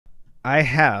I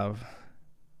have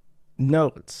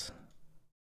notes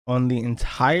on the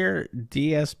entire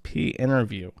DSP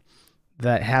interview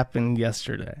that happened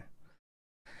yesterday.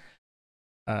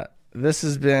 This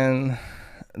has been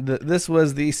this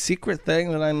was the secret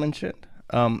thing that I mentioned.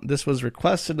 This was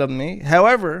requested of me.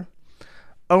 However,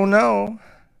 oh no,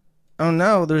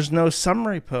 there's no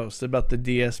summary post about the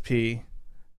DSP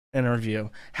interview.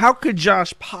 How could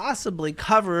Josh possibly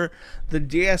cover the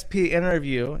DSP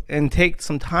interview and take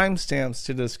some timestamps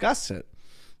to discuss it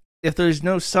if there's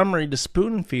no summary to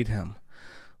spoon feed him?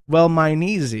 Well, mine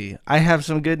easy. I have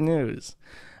some good news.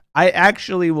 I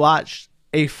actually watched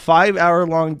a 5 hour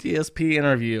long DSP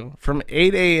interview from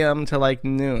 8 a.m. to like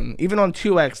noon. Even on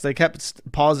 2X, they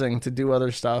kept pausing to do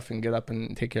other stuff and get up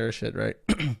and take care of shit, right?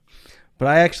 But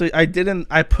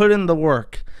I put in the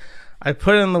work. I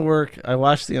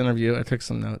watched the interview. I took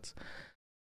some notes.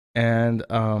 And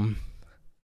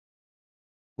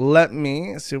let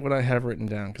me see what I have written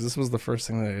down, because this was the first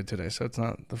thing that I did today, so it's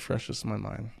not the freshest in my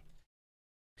mind.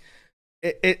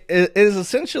 It is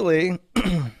essentially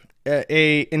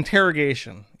a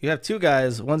interrogation. You have two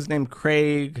guys. One's named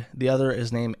Craig. The other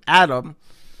is named Adam.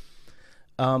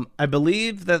 I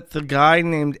believe that the guy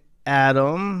named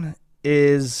Adam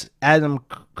is Adam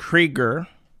Krieger.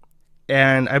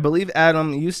 And I believe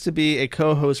Adam used to be a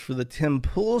co-host for the Tim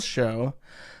Pool Show.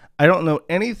 I don't know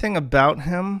anything about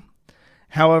him.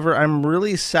 However, I'm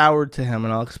really soured to him,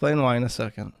 and I'll explain why in a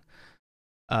second.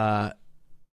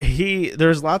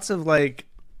 There's lots of like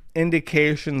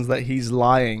indications that he's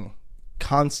lying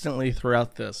constantly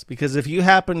throughout this, because if you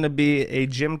happen to be a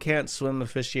Jim Can't Swim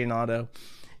aficionado,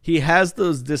 he has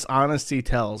those dishonesty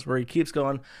tells where he keeps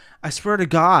going, I swear to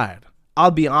God,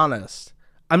 I'll be honest.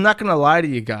 I'm not going to lie to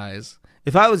you guys.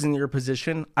 If I was in your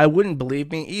position, I wouldn't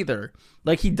believe me either.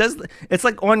 Like he does, it's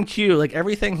like on cue. Like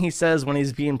everything he says when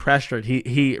he's being pressured,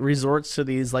 he resorts to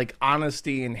these like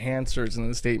honesty enhancers in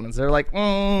the statements. They're like,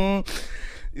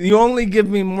 you only give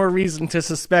me more reason to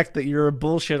suspect that you're a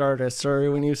bullshit artist, sir,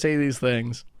 when you say these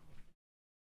things.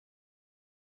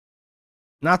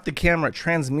 Not the camera,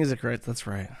 trans music rights. That's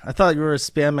right. I thought you were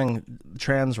spamming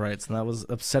trans rights, and that was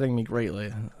upsetting me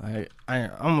greatly. I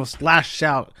almost lashed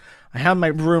out. I had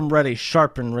my broom ready,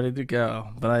 sharpened, ready to go,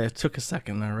 but I took a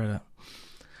second and I read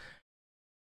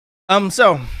it.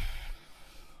 So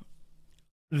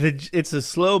it's a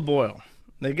slow boil.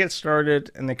 They get started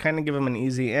and they kind of give him an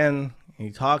easy in.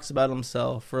 He talks about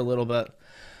himself for a little bit.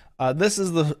 This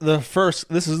is the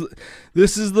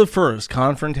first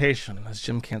confrontation, as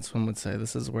Jim Can't Swim would say.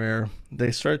 This is where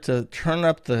they start to turn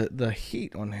up the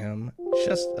heat on him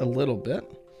just a little bit.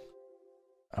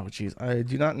 Oh, geez. I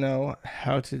do not know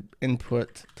how to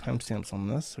input timestamps on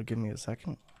this, so give me a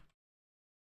second.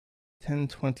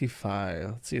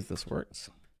 10:25. Let's see if this works.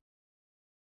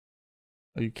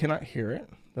 Oh, you cannot hear it.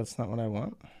 That's not what I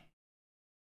want.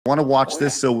 I want to watch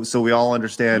this so we all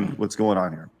understand what's going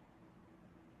on here.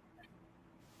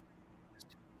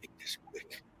 Make this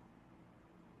quick.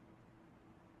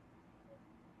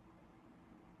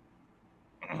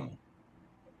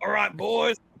 All right,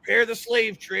 boys. Prepare the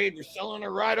slave trade. We're selling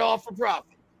her right off for profit.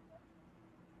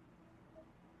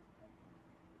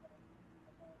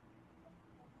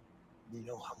 You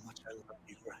know how much I love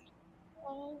you, right?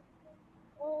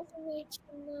 All the way to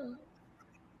now.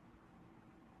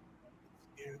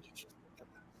 Scared you just look up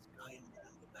at the sky and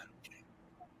remember that, okay?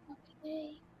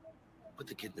 Okay. Put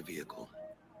the kid in the vehicle.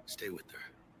 Stay with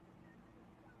her.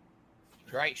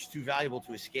 Right, she's too valuable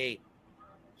to escape.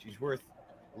 She's worth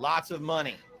lots of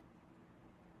money.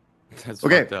 That's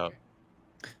Okay. fucked up.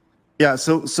 Yeah,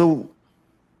 so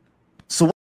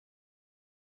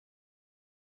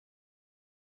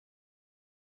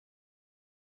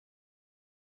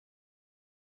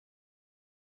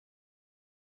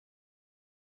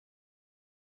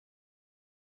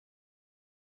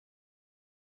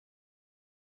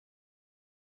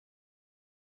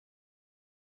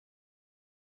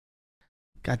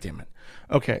God damn it.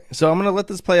 Okay, so I'm going to let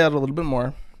this play out a little bit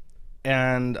more.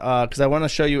 And because I want to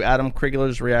show you Adam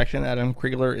Kriegler's reaction. Adam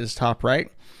Kriegler is top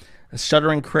right.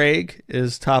 Stuttering Craig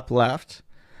is top left.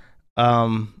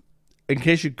 In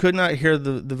case you could not hear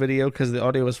the video because the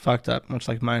audio was fucked up, much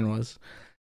like mine was.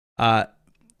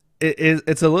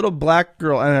 It's a little black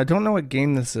girl, and I don't know what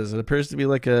game this is. It appears to be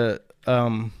like a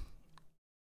one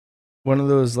of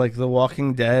those like the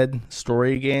Walking Dead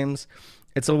story games.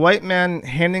 It's a white man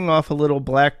handing off a little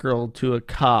black girl to a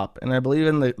cop, and I believe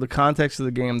in the context of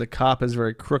the game, the cop is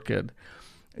very crooked.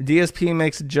 DSP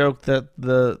makes a joke that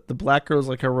the black girl is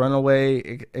like a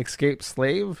runaway escaped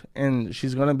slave, and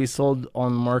she's going to be sold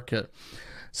on market.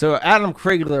 So Adam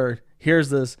Kriegler hears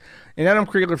this, And Adam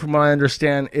Kriegler, from what I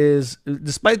understand, is,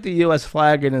 despite the U.S.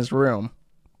 flag in his room,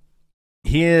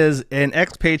 he is an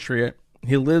expatriate.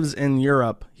 He lives in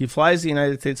Europe. He flies the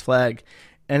United States flag,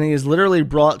 and he is literally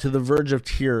brought to the verge of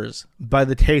tears by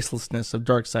the tastelessness of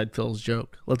Darkside Phil's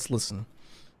joke. Let's listen.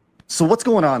 So what's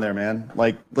going on there, man?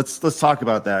 Like, let's talk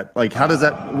about that. Like, how does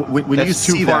that when you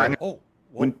see that?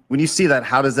 When you see that,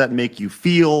 how does that make you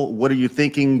feel? What are you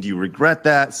thinking? Do you regret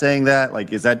that, saying that?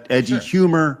 Like, is that edgy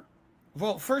humor?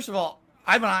 Well, first of all,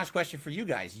 I have an honest question for you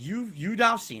guys. You've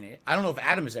now seen it. I don't know if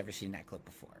Adam has ever seen that clip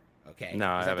before. Okay. No,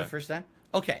 I haven't. The first time?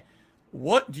 Okay.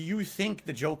 What do you think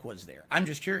the joke was there? I'm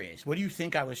just curious. What do you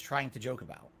think I was trying to joke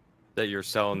about? That you're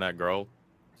selling that girl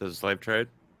to the slave trade?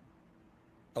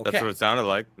 Okay. That's what it sounded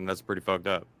like, and that's pretty fucked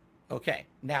up. Okay.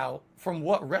 Now, from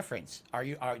what reference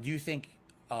do you think,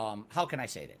 how can I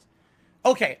say this?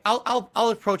 Okay, I'll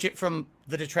approach it from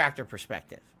the detractor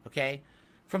perspective, okay?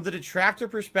 From the detractor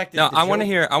perspective. No, I want to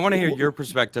hear your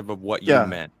perspective of what you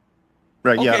meant.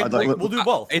 Right, okay, yeah. we'll do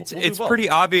both. It's pretty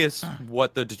obvious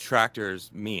what the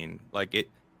detractors mean. Like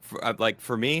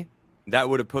for me, that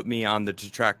would have put me on the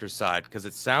detractor side, because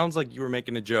it sounds like you were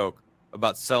making a joke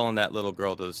about selling that little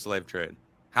girl to the slave trade.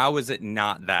 How is it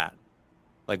not that?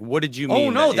 Like, what did you mean? Oh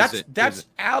no, that's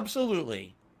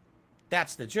absolutely,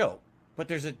 that's the joke. But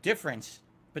there's a difference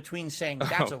between saying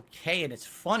that's okay and it's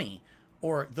funny,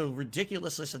 or the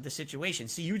ridiculousness of the situation.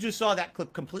 See, you just saw that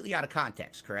clip completely out of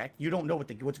context, correct? You don't know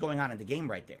what's going on in the game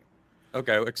right there.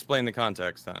 Okay, well, explain the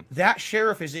context then. That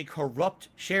sheriff is a corrupt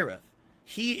sheriff.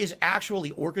 He is actually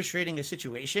orchestrating a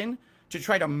situation to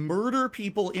try to murder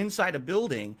people inside a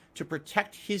building to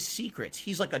protect his secrets.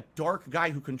 He's like a dark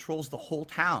guy who controls the whole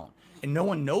town, and no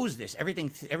one knows this.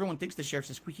 Everyone thinks the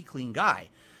sheriff's a squeaky clean guy.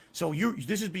 So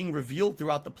this is being revealed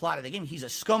throughout the plot of the game. He's a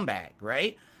scumbag,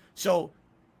 right? So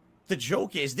the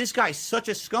joke is, this guy's such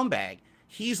a scumbag.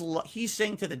 He's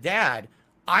saying to the dad,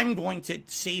 I'm going to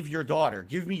save your daughter.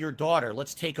 Give me your daughter.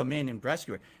 Let's take him in and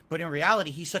rescue her. But in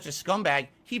reality, he's such a scumbag,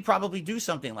 he'd probably do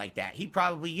something like that. He'd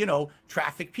probably,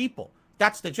 traffic people.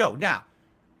 That's the joke. Now,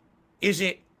 is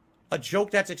it a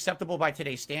joke that's acceptable by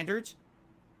today's standards?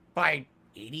 By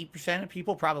 80% of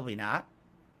people, probably not.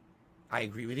 I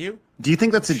agree with you. Do you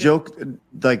think that's a joke?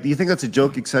 Like, do you think that's a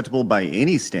joke acceptable by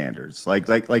any standards?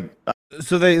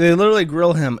 So they literally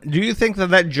grill him. Do you think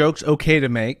that joke's okay to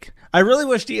make? I really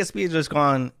wish DSP had just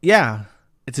gone, yeah,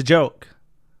 it's a joke.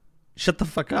 Shut the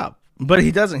fuck up. But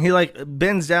he doesn't. He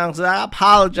bends down and says, I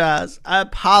apologize. I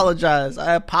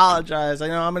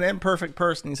know I'm an imperfect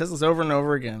person. He says this over and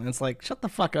over again. It's like, shut the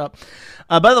fuck up.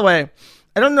 By the way,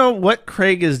 I don't know what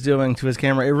Craig is doing to his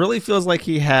camera. It really feels like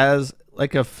he has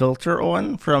like a filter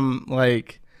on from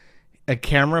like a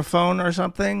camera phone or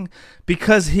something,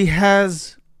 because he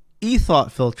has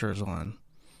e-thought filters on.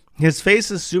 His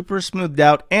face is super smoothed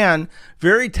out, and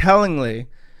very tellingly,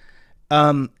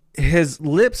 his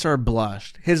lips are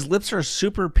blushed. His lips are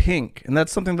super pink, and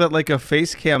that's something that like a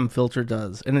face cam filter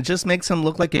does, and it just makes him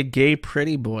look like a gay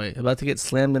pretty boy about to get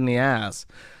slammed in the ass.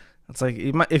 It's like,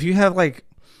 if you have like,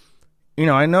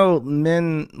 I know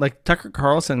men like Tucker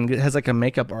Carlson has like a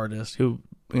makeup artist who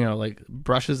like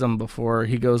brushes them before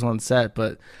he goes on set,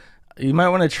 but you might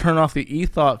want to turn off the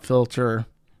e-thought filter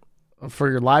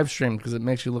for your live stream, because it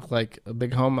makes you look like a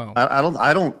big homo.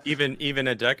 I don't even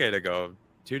a decade ago,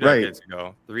 2 decades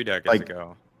ago, 3 decades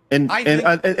ago. And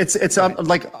it's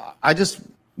like, I just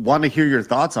want to hear your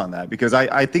thoughts on that, because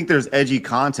I think there's edgy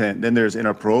content, then there's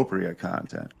inappropriate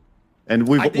content. And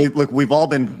we've all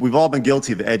been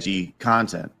guilty of edgy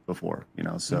content before,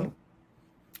 so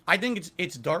I think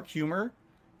it's dark humor.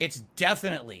 It's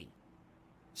definitely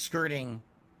skirting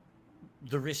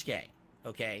the risque,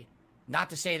 okay? Not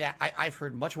to say that I've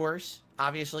heard much worse,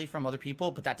 obviously, from other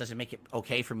people, but that doesn't make it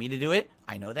okay for me to do it.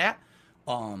 I know that.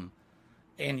 And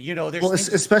there's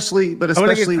especially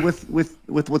with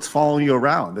what's following you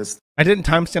around. I didn't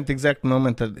timestamp the exact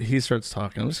moment that he starts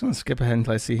talking. I'm just gonna skip ahead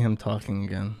until I see him talking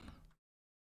again.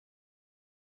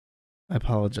 I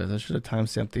apologize. I should have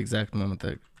timestamped the exact moment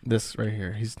that this right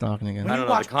here. He's talking again. I don't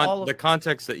know. The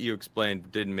context that you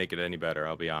explained didn't make it any better.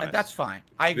 I'll be honest. That's fine.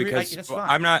 I agree. Because that's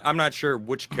fine. I'm not sure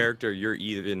which character you're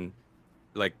even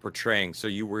like portraying. So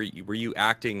were you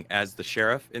acting as the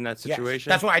sheriff in that situation?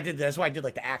 Yes. That's why I did. That's why I did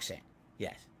like the accent.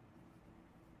 Yes.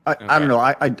 I don't know.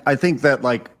 I think that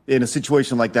like in a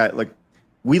situation like that, like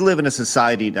we live in a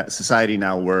society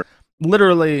now where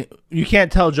literally you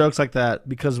can't tell jokes like that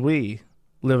because we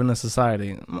live in a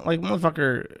society. Like,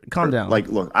 motherfucker, calm down. Like,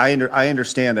 look, I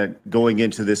understand that going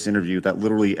into this interview, that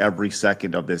literally every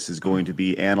second of this is going to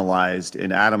be analyzed,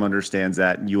 and Adam understands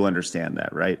that, and you understand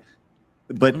that, right?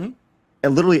 But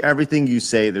and literally everything you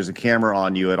say, there's a camera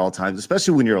on you at all times,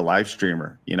 especially when you're a live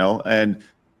streamer, you know. And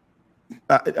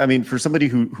I mean, for somebody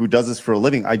who does this for a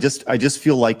living, I just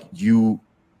feel like you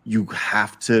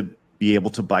have to be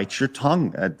able to bite your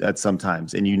tongue at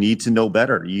sometimes, and you need to know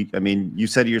better. I mean, you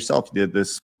said it yourself. You did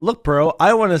this. Look, bro,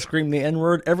 I want to scream the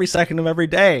N-word every second of every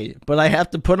day, but I have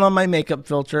to put on my makeup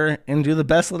filter and do the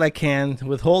best that I can to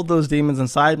withhold those demons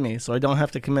inside me so I don't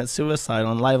have to commit suicide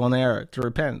live on air to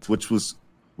repent. Which was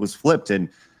flipped. And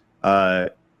I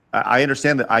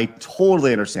understand that. I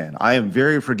totally understand. I am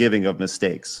very forgiving of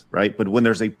mistakes, right? But when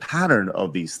there's a pattern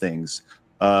of these things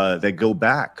that go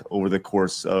back over the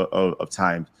course of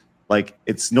time, like,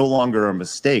 it's no longer a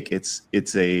mistake. It's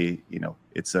a, you know,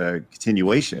 it's a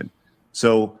continuation.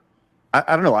 So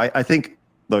I don't know. I think,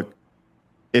 look,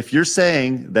 if you're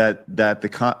saying that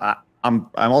I'm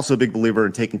also a big believer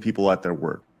in taking people at their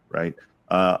word, right?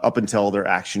 Up until their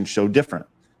actions show different.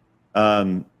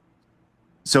 So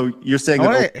you're saying I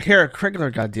want to hear a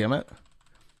Krigler, goddammit.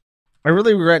 I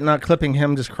really regret not clipping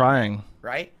him just crying.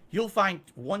 Right? You'll find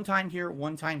one time here,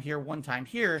 one time here, one time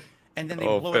here, and then they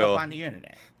blow it Phil, up on the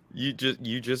internet. You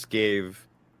just gave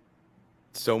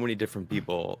so many different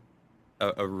people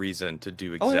a reason to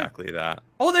do exactly that.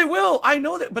 Oh, they will. I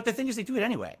know that. But the thing is, they do it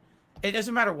anyway. It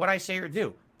doesn't matter what I say or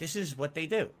do. This is what they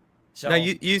do. So now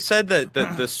you said that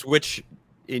the switch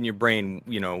in your brain,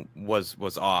 you know,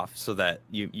 was off, so that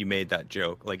you made that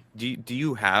joke. Like, do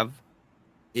you have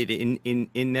it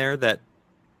in there that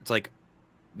it's like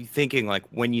thinking, like,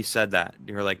 when you said that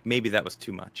you're like, maybe that was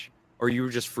too much, or you were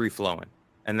just free flowing,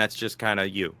 and that's just kind of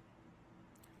you?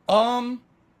 Let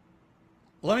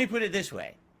me put it this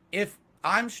way: if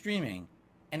I'm streaming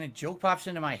and a joke pops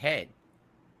into my head,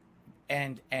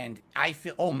 and I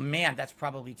feel, oh man, that's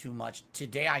probably too much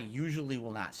today, I usually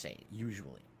will not say it.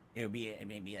 Usually it would be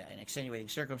maybe an extenuating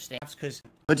circumstance. Because,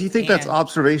 but do you think that's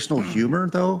observational humor,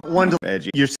 though? One to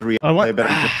edgy. You're three.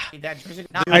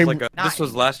 This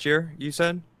was last year, you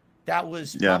said? That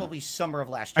was probably summer of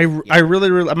last year. I really,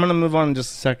 I'm going to move on in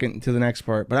just a second to the next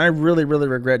part, but I really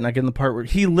regret not getting the part where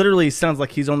he literally sounds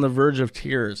like he's on the verge of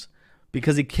tears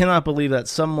because he cannot believe that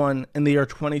someone in the year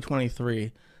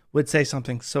 2023 would say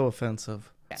something so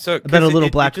offensive. So about a little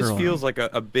black girl. It just feels like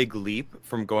a big leap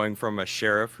from going from a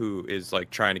sheriff who is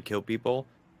like trying to kill people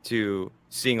to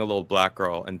seeing a little black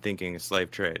girl and thinking a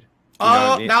slave trade. You know what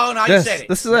I mean? No, you said it.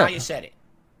 This is now it. you said it.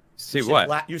 See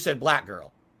what? You said black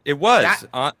girl. It was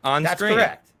on that's screen.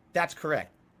 Correct. That's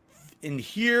correct. And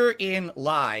herein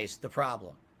lies the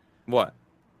problem. What?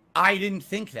 I didn't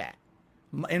think that.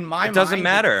 In my mind, it doesn't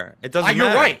matter. It doesn't you're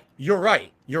matter. right. You're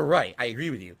right. You're right. I agree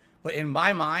with you. But in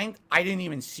my mind, I didn't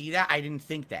even see that. I didn't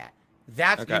think that.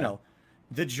 That's, okay. You know,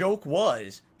 the joke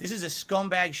was, this is a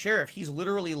scumbag sheriff. He's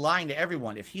literally lying to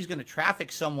everyone. If he's going to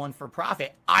traffic someone for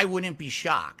profit, I wouldn't be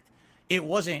shocked. It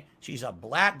wasn't, she's a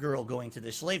black girl going to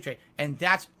the slave trade. And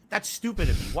that's stupid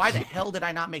of me. Why the hell did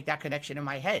I not make that connection in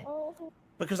my head?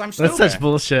 Because I'm stupid. That's such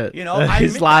bullshit. You know,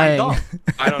 he's lying.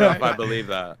 I don't know if I believe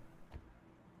that.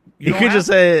 You could just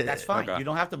say that's fine. Okay. You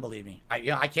don't have to believe me.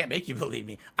 I can't make you believe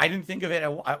me. I didn't think of it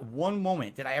at one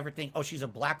moment. Did I ever think, oh, she's a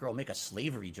black girl, make a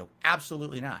slavery joke?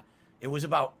 Absolutely not. It was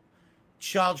about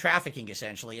child trafficking,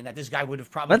 essentially, and that this guy would have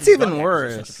probably. That's even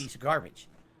worse. Such a piece of garbage.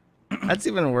 That's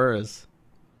even worse.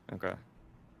 Okay.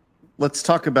 Let's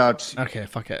talk about. Okay,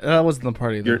 fuck it. That wasn't the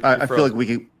part either. I feel like we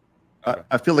can.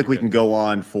 I feel like we can go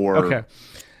on for. Okay.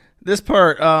 This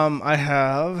part, I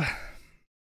have.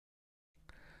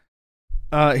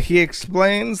 He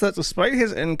explains that despite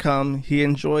his income, he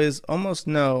enjoys almost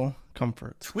no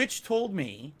comfort. Twitch told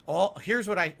me here's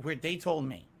what they told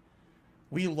me.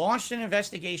 We launched an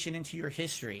investigation into your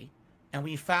history, and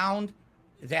we found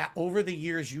that over the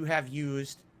years you have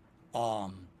used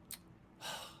what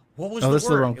was the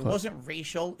word? It wasn't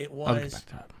racial, it was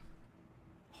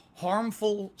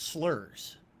harmful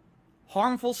slurs.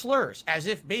 Harmful slurs, as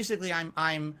if basically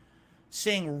I'm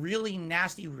saying really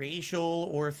nasty racial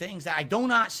or things that I do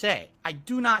not say. I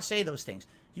do not say those things.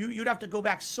 You'd have to go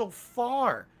back so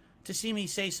far to see me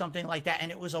say something like that.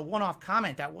 And it was a one-off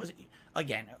comment that was,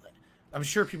 again, I'm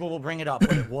sure people will bring it up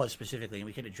what it was specifically, and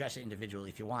we could address it individually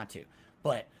if you want to.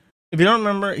 But if you don't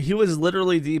remember, he was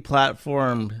literally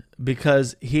deplatformed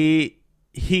because he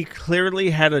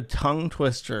clearly had a tongue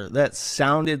twister that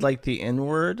sounded like the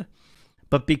N-word,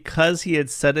 but because he had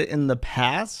said it in the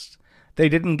past, they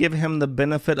didn't give him the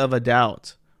benefit of a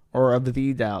doubt or of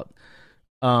the doubt.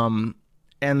 And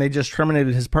they just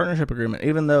terminated his partnership agreement,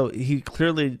 even though he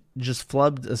clearly just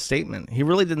flubbed a statement. He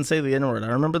really didn't say the N-word. I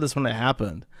remember this when it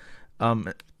happened.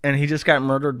 And he just got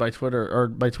murdered by Twitter or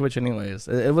by Twitch anyways.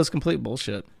 It was complete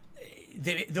bullshit.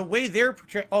 The way they're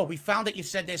portraying, oh, we found that you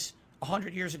said this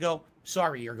 100 years ago.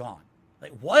 sorry, you're gone.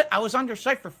 Like, what? I was on your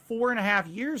site for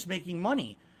 4.5 years making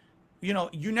money. You know,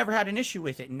 you never had an issue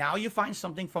with it. Now you find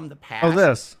something from the past. Oh,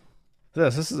 this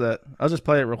is it. I'll just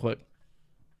play it real quick.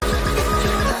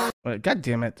 Wait, God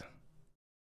damn it.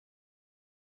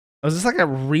 Was this like a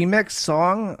remix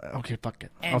song? Okay, fuck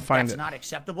it. And I'll find that's it. not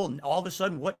acceptable. And all of a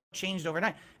sudden, what changed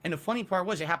overnight? And the funny part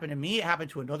was, it happened to me. It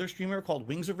happened to another streamer called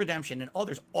Wings of Redemption and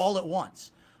others all at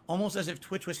once. Almost as if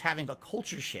Twitch was having a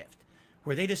culture shift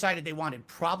where they decided they wanted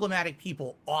problematic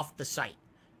people off the site.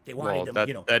 They wanted them,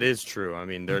 you know. That is true. I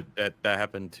mean, that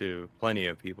happened to plenty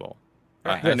of people.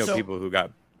 Right. I know people who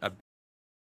got.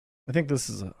 I think this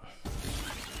is it.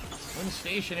 When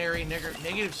stationary,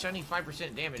 negative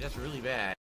 75% damage. That's really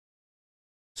bad.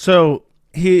 So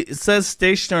he says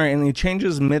stationary and he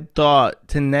changes mid-thought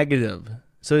to negative.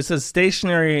 So he says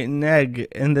stationary neg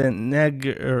and then neg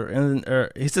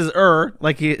or he says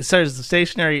like he says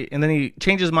stationary and then he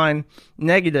changes mind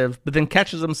negative, but then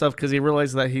catches himself because he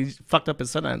realizes that he fucked up his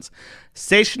sentence.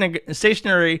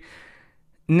 Stationary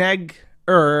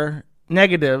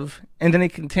negative, and then he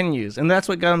continues, and that's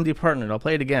what got him departnered. I'll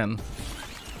play it again.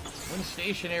 When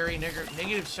stationary,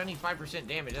 negative 75%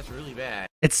 damage. That's really bad.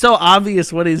 It's so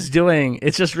obvious what he's doing.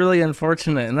 It's just really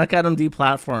unfortunate, and that got him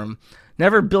deplatformed.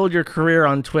 Never build your career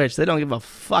on Twitch. They don't give a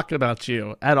fuck about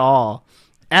you at all.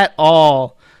 At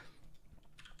all.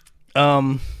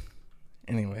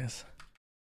 Anyways.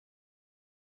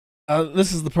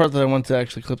 This is the part that I want to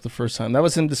actually clip the first time. That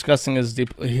was him discussing his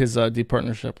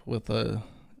partnership with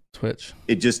Twitch.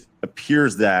 It just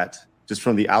appears that, just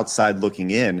from the outside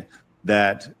looking in,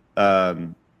 that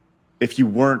if you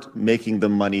weren't making the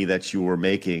money that you were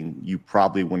making, you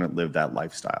probably wouldn't live that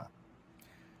lifestyle.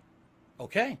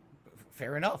 Okay,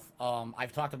 fair enough.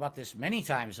 I've talked about this many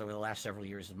times over the last several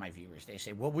years with my viewers. They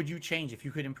say, what would you change if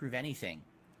you could improve anything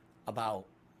about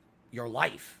your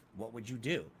life? What would you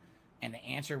do? And the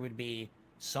answer would be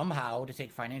somehow to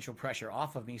take financial pressure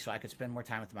off of me so I could spend more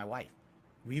time with my wife.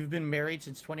 We've been married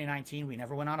since 2019. We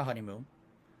never went on a honeymoon.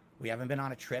 We haven't been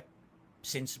on a trip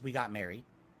since we got married.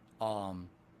 We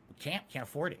can't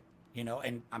afford it, you know,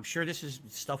 and I'm sure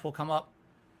stuff will come up.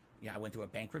 Yeah, I went through a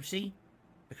bankruptcy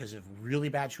because of really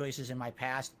bad choices in my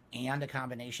past and a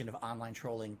combination of online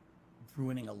trolling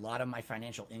ruining a lot of my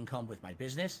financial income with my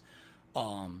business.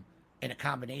 And a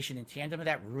combination in tandem of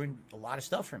that ruined a lot of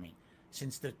stuff for me.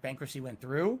 Since the bankruptcy went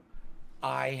through,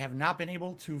 I have not been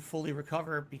able to fully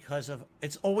recover because of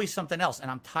it's always something else, and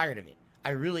I'm tired of it. I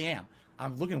really am.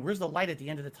 I'm looking, where's the light at the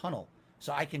end of the tunnel?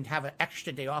 So I can have an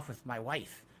extra day off with my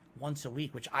wife once a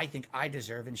week, which I think I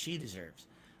deserve and she deserves.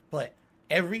 But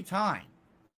every time,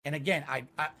 and again,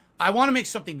 I want to make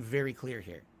something very clear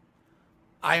here.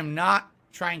 I am not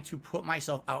trying to put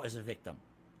myself out as a victim,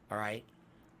 all right?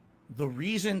 The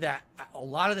reason that a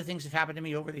lot of the things have happened to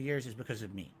me over the years is because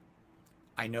of me.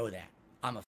 I know that.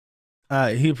 I'm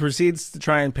a He proceeds to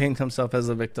try and paint himself as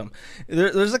a victim.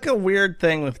 There's like a weird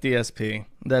thing with DSP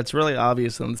that's really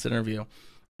obvious in this interview,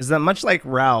 is that much like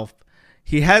Ralph,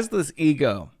 he has this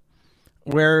ego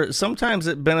where sometimes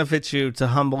it benefits you to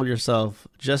humble yourself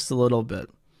just a little bit.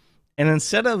 And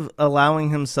instead of allowing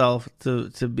himself to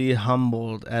be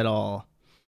humbled at all,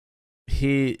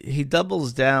 he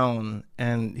doubles down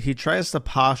and he tries to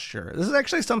posture. This is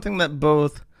actually something that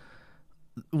both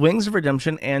Wings of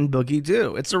Redemption and Boogie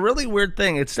do. It's a really weird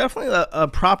thing. It's definitely a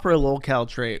proper lolcow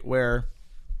trait where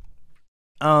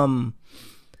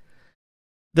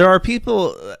there are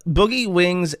people, Boogie,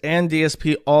 Wings, and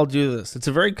DSP all do this. It's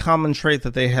a very common trait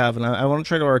that they have, and I want to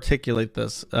try to articulate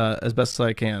this as best as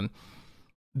I can.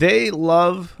 They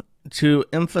love to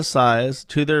emphasize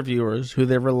to their viewers, who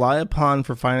they rely upon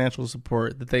for financial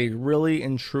support, that they really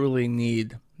and truly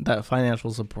need that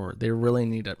financial support. They really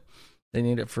need it. They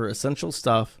need it for essential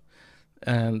stuff,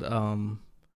 and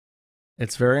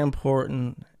it's very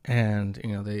important. And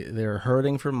you know, they're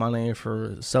hurting for money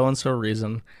for so and so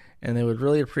reason, and they would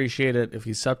really appreciate it if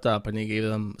you stepped up and you gave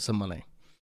them some money.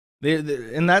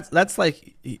 And that's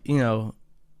like, you know,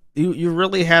 you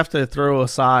really have to throw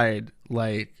aside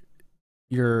like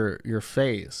your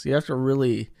face. You have to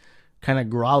really kind of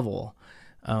grovel,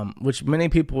 which many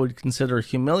people would consider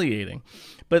humiliating.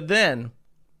 But then,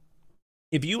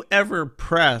 if you ever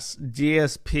press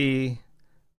DSP,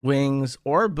 Wings,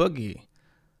 or Boogie,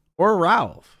 or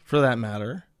Ralph, for that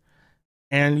matter,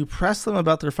 and you press them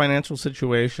about their financial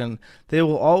situation, they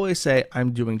will always say,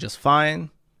 I'm doing just fine.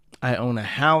 I own a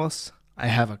house. I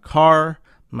have a car.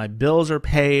 My bills are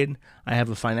paid. I have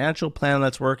a financial plan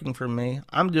that's working for me.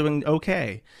 I'm doing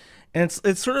okay. And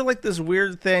it's sort of like this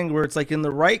weird thing where it's like in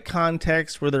the right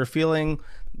context where they're feeling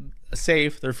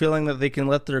safe, they're feeling that they can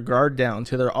let their guard down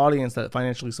to their audience that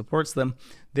financially supports them,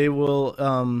 they will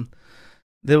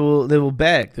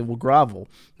beg, they will grovel.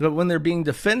 But when they're being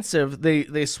defensive,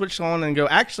 they switch on and go,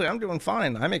 actually, I'm doing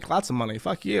fine. I make lots of money.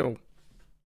 Fuck you.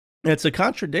 It's a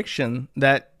contradiction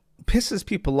that pisses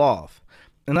people off.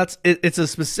 And it's a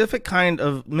specific kind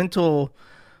of mental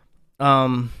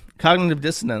cognitive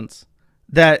dissonance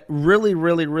that really,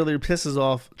 really, really pisses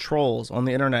off trolls on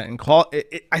the internet. And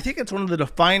I think it's one of the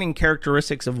defining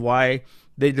characteristics of why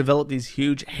they develop these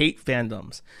huge hate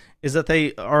fandoms, is that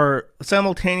they are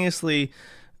simultaneously,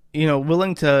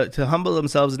 willing to humble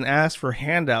themselves and ask for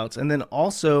handouts, and then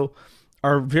also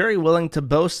are very willing to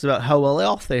boast about how well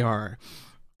off they are.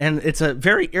 And it's a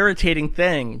very irritating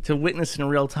thing to witness in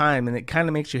real time, and it kind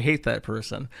of makes you hate that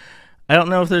person. I don't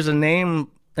know if there's a name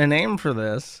for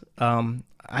this.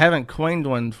 I haven't coined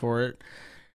one for it.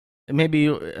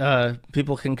 Maybe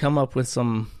people can come up with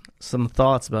some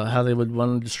thoughts about how they would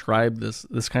want to describe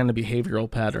this kind of behavioral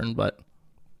pattern, but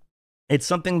it's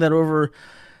something that over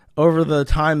the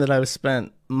time that I've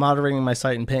spent moderating my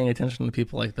site and paying attention to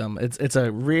people like them, it's a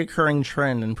reoccurring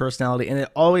trend in personality, and it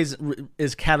always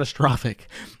is catastrophic.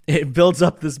 It builds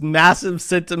up this massive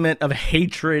sentiment of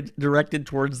hatred directed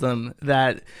towards them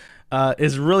that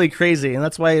is really crazy, and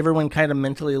that's why everyone kind of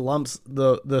mentally lumps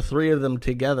the three of them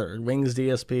together, Wings,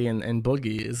 DSP, and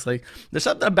Boogie. It's like there's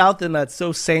something about them that's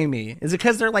so samey. Is it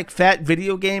because they're like fat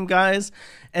video game guys,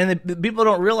 and people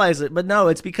don't realize it? But no,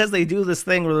 it's because they do this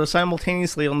thing where they're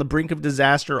simultaneously on the brink of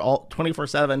disaster all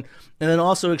 24/7, and then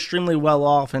also extremely well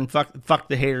off. And fuck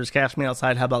the haters, cash me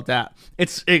outside. How about that?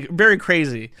 It's very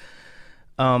crazy.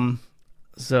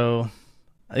 So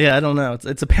yeah, I don't know.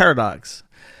 It's a paradox.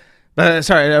 But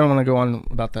sorry, I don't want to go on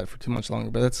about that for too much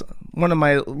longer, but it's one of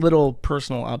my little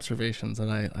personal observations that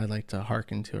I like to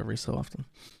hearken to every so often.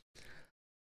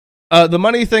 The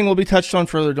money thing will be touched on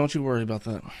further. Don't you worry about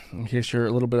that. In case you're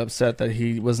a little bit upset that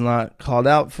he was not called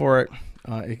out for it,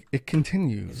 it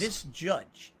continues. This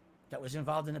judge that was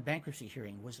involved in the bankruptcy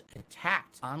hearing was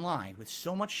attacked online with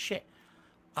so much shit.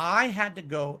 I had to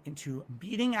go into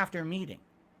meeting after meeting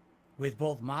with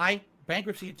both my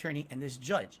bankruptcy attorney and this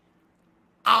judge.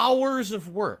 Hours of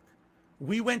work.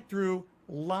 We went through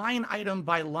line item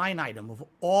by line item of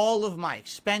all of my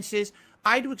expenses.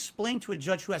 I had to explain to a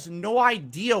judge who has no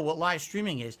idea what live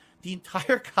streaming is, the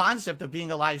entire concept of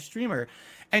being a live streamer,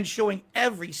 and showing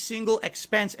every single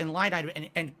expense and line item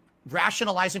and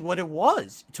rationalizing what it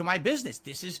was to my business.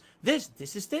 This is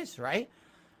this, right?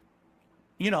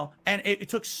 And it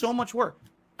took so much work.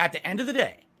 At the end of the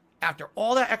day, after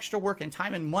all that extra work and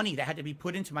time and money that had to be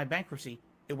put into my bankruptcy,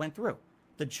 it went through.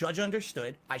 The judge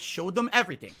understood. I showed them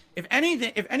everything. If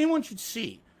anyone should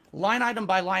see line item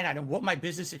by line item what my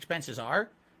business expenses are, it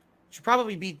should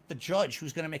probably be the judge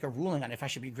who's going to make a ruling on if I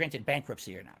should be granted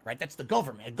bankruptcy or not, right? That's the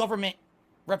government, a government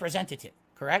representative,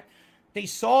 correct? They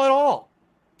saw it all.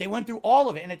 They went through all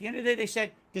of it. And at the end of the day, they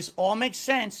said, this all makes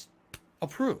sense,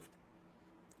 approved.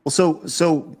 Well,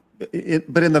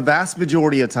 but in the vast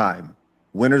majority of time,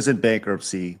 winners in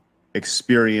bankruptcy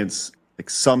experience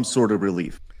like some sort of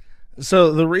relief.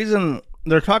 So the reason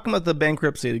they're talking about the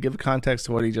bankruptcy, to give context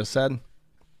to what he just said,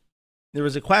 there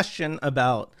was a question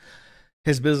about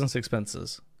his business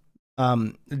expenses.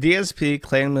 DSP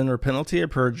claimed under penalty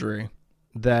of perjury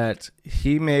that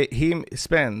he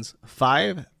spends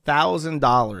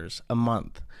 $5,000 a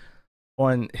month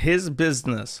on his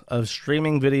business of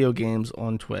streaming video games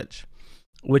on Twitch,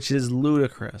 which is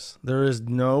ludicrous. There is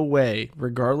no way,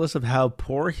 regardless of how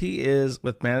poor he is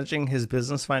with managing his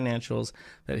business financials,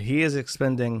 that he is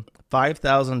expending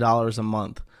 $5,000 a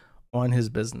month on his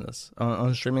business,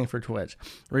 on streaming for Twitch.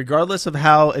 Regardless of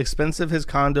how expensive his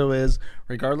condo is,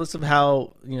 regardless of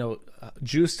how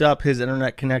juiced up his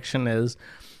internet connection is,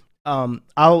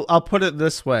 I'll put it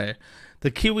this way.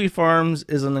 The Kiwi Farms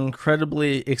is an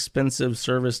incredibly expensive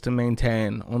service to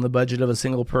maintain on the budget of a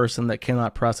single person that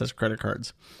cannot process credit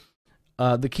cards.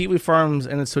 The Kiwi Farms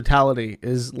in its totality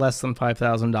is less than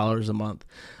 $5,000 a month.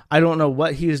 I don't know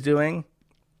what he's doing.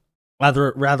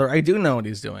 Rather, I do know what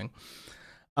he's doing.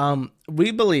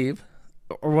 We believe,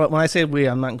 or when I say we,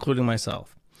 I'm not including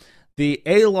myself, the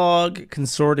A-Log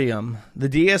Consortium, the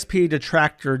DSP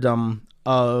detractordom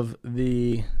of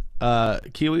the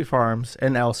Kiwi Farms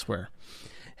and elsewhere,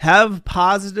 have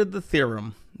posited the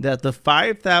theorem that the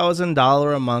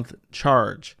 $5,000 a month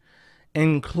charge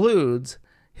includes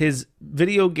his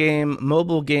video game,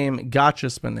 mobile game gotcha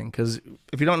spending. Because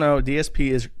if you don't know, DSP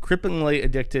is cripplingly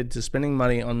addicted to spending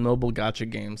money on mobile gotcha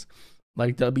games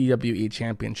like WWE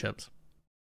championships.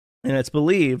 And it's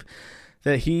believed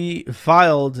that he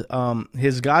filed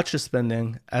his gotcha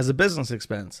spending as a business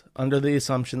expense under the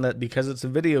assumption that because it's a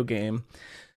video game,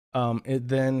 it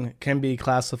then can be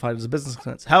classified as a business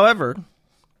expense. However,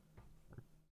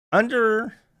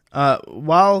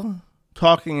 while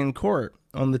talking in court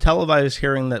on the televised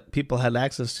hearing that people had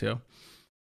access to,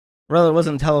 rather it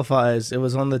wasn't televised, it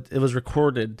was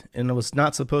recorded, and it was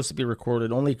not supposed to be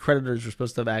recorded. Only creditors were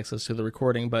supposed to have access to the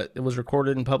recording, but it was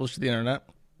recorded and published to the internet.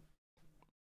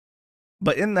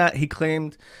 But in that, he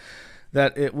claimed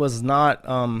that it was not,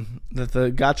 that the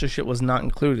gotcha shit was not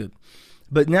included.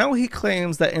 But now he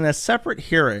claims that in a separate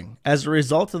hearing, as a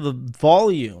result of the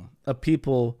volume of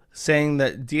people saying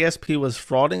that DSP was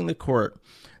frauding the court,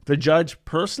 the judge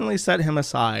personally set him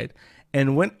aside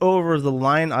and went over the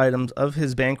line items of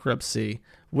his bankruptcy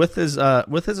with his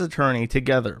attorney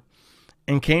together,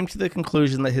 and came to the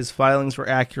conclusion that his filings were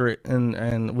accurate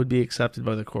and would be accepted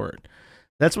by the court.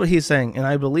 That's what he's saying, and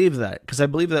I believe that, because I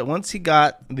believe that once he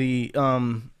got the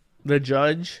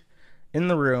judge in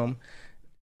the room,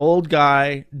 old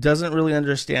guy, doesn't really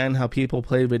understand how people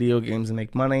play video games and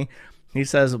make money. He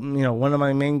says, one of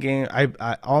my main game,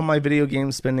 all my video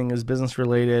game spending is business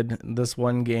related. This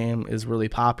one game is really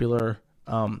popular,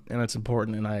 and it's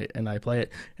important, and I play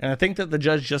it. And I think that the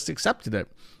judge just accepted it.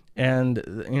 And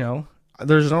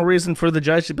there's no reason for the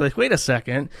judge to be like, wait a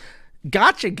second.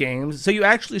 Gotcha games? So you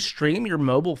actually stream your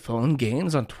mobile phone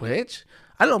games on Twitch?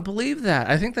 I don't believe that.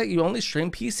 I think that you only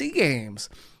stream PC games.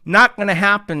 Not going to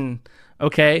happen,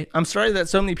 okay? I'm sorry that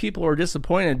so many people were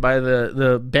disappointed by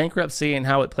the bankruptcy and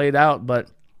how it played out, but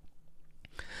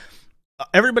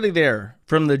everybody there,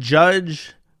 from the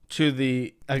judge to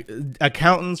the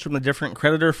accountants from the different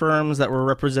creditor firms that were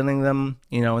representing them,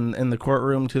 in the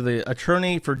courtroom, to the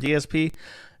attorney for DSP,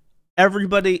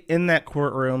 everybody in that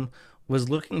courtroom was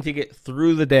looking to get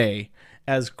through the day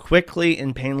as quickly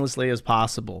and painlessly as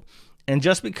possible. And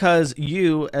just because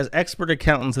you, as expert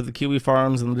accountants at the Kiwi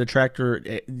Farms and the detractor,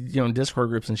 Discord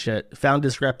groups and shit, found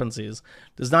discrepancies,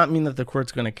 does not mean that the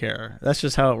court's going to care. That's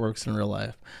just how it works in real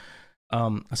life.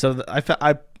 So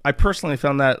I personally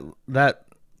found that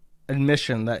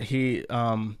admission that he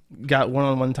got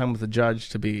one-on-one time with the judge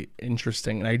to be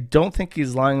interesting. And I don't think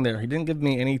he's lying there. He didn't give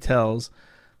me any tells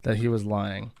that he was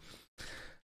lying.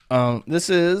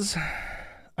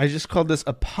 I just called this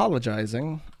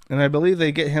apologizing, and I believe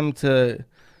they get him to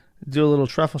do a little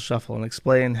truffle shuffle and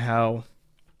explain how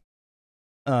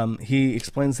he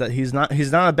explains that he's not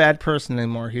a bad person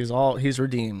anymore. He's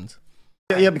redeemed.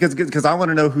 Yeah, because I want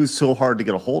to know who's so hard to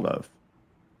get a hold of.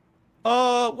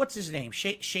 What's his name?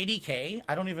 Shady K.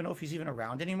 I don't even know if he's even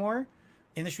around anymore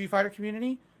in the Street Fighter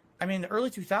community. I mean, in the early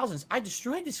 2000s, I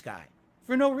destroyed this guy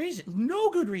for no reason, no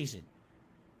good reason.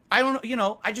 I don't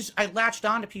know, I latched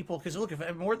on to people because look,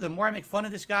 the more I make fun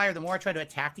of this guy or the more I try to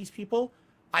attack these people,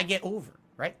 I get over,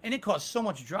 right? And it caused so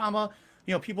much drama.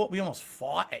 We almost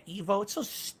fought at Evo. It's so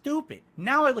stupid.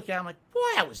 Now I look at it, I'm like, boy,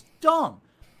 I was dumb.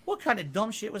 What kind of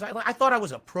dumb shit was I? I thought I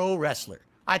was a pro wrestler.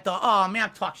 I thought, oh man, I'm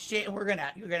talking shit, and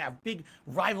you're gonna have big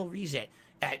rivalries at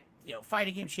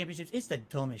fighting game championships. It's the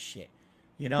dumbest shit,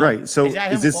 Right. So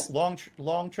is this long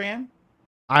Tran?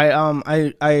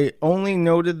 I only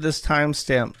noted this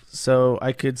timestamp so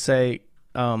I could say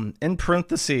in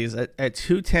parentheses at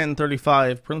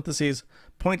 2:10:35 parentheses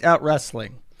point out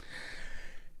wrestling.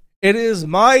 It is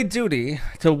my duty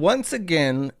to once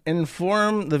again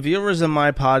inform the viewers of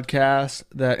my podcast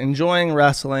that enjoying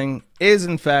wrestling is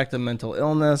in fact a mental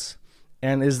illness,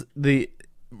 and is the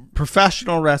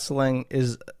professional wrestling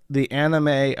is the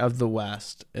anime of the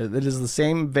West. It is the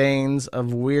same veins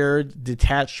of weird,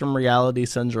 detached from reality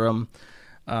syndrome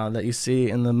that you see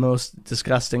in the most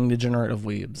disgusting, degenerate of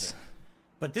weebs.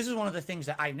 But this is one of the things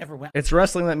that I never went. It's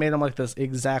wrestling that made him like this.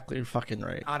 Exactly fucking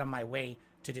right. Out of my way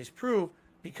to disprove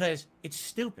because it's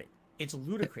stupid. It's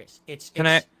ludicrous. Can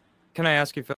I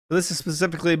ask you? This is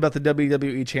specifically about the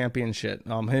WWE Championship.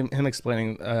 Him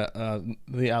explaining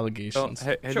the allegations.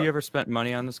 So, have you ever spent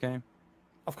money on this game?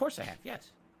 Of course I have.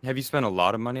 Yes. Have you spent a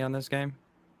lot of money on this game?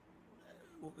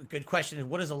 Good question.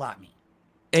 What does a lot mean?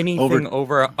 Anything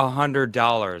over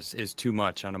 $100 is too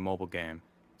much on a mobile game.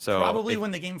 So probably when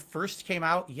the game first came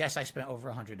out, yes, I spent over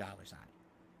 $100 on it.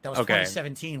 That was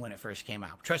 2017 when it first came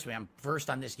out. Trust me, I'm versed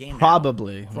on this game.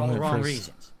 Probably for all the wrong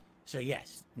reasons. So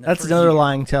yes, that's another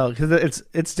lying tale, because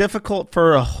it's difficult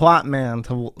for a white man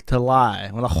to lie.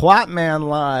 When a white man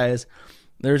lies,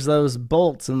 there's those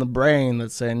bolts in the brain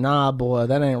that say, nah, boy,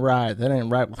 that ain't right. That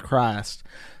ain't right with Christ.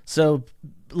 So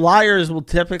liars will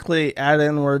typically add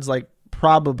in words like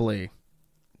probably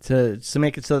to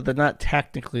make it so that they're not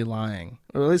technically lying,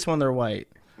 or at least when they're white.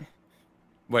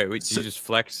 Wait, did you just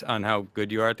flex on how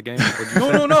good you are at the game? What'd you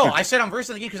say? No. I said I'm versed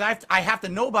in the game because I have to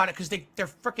know about it because they're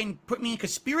freaking put me in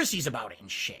conspiracies about it and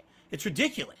shit. It's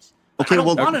ridiculous. Okay, I don't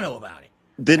well, want to know about it.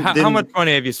 Then, How much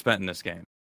money have you spent in this game?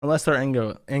 Unless they're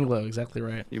Anglo, exactly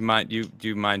right. Do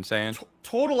you mind saying?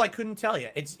 Total, I couldn't tell you.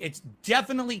 It's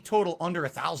definitely total under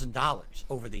 $1,000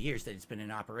 over the years that it's been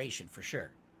in operation for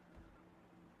sure.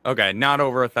 Okay, not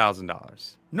over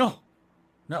 $1,000. No,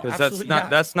 Because absolutely not.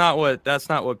 that's not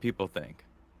what people think.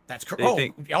 That's correct. They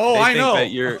think I know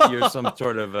that you're some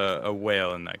sort of a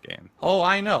whale in that game. Oh,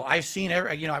 I know. I've seen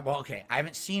every. Well, okay. I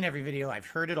haven't seen every video. I've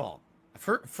heard it all.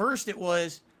 First, it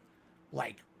was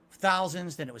like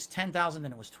thousands. Then it was 10,000.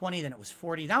 Then it was 20. Then it was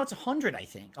 40. Now it's 100. I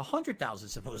think 100,000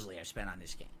 supposedly I've spent on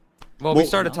this game. Well, we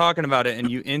started talking about it, and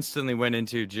you instantly went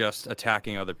into just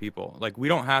attacking other people. Like, we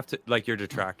don't have to, like, your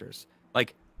detractors.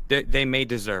 Like, they may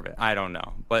deserve it. I don't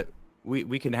know, but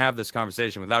we can have this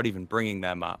conversation without even bringing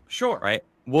them up. Sure. Right?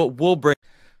 We'll bring.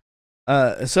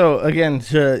 So again,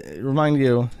 to remind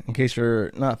you, in case you're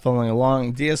not following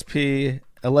along, DSP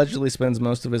allegedly spends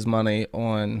most of his money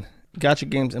on gacha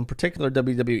games, in particular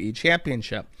WWE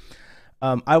Championship.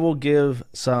 I will give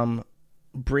some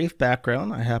brief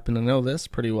background. I happen to know this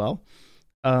pretty well.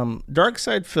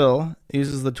 Darkside Phil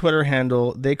uses the Twitter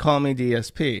handle "They Call Me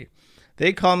DSP."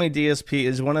 They Call Me DSP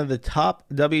is one of the top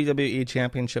WWE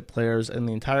Championship players in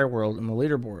the entire world in the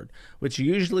leaderboard, which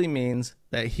usually means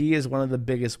that he is one of the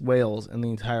biggest whales in the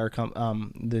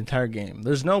entire game.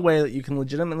 There's no way that you can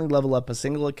legitimately level up a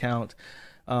single account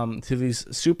to these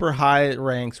super high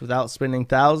ranks without spending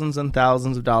thousands and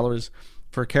thousands of dollars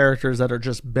for characters that are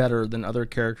just better than other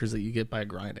characters that you get by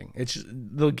grinding.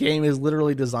 The game is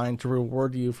literally designed to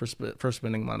reward you for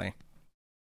spending money.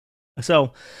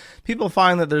 So people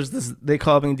find that there's this They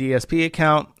Call Me DSP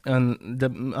account on the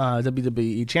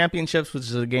WWE Championships, which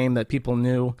is a game that people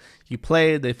knew he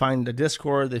played. They find the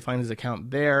Discord, they find his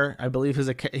account there. I believe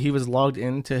he was logged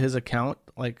into his account,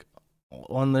 like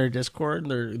on their Discord,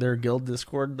 their guild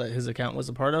Discord that his account was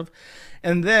a part of.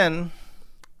 And then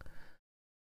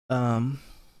I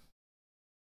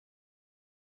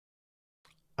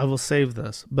will save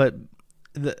this, but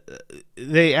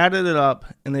they added it up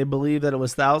and they believe that it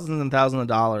was thousands and thousands of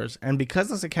dollars. And because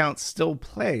this account still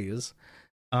plays,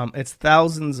 it's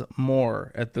thousands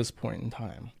more at this point in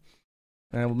time.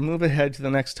 And I will move ahead to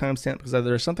the next timestamp because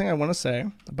there's something I want to say,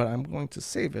 but I'm going to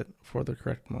save it for the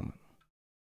correct moment.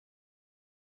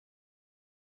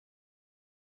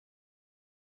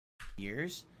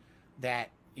 Years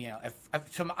that,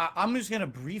 I'm just going to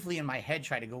briefly in my head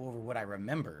try to go over what I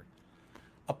remember.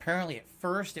 Apparently, at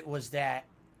first, it was that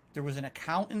there was an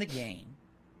account in the game.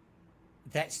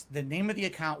 That's the name of the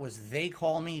account was They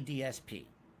Call Me DSP.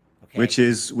 Okay? Which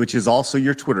is also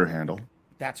your Twitter handle.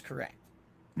 That's correct.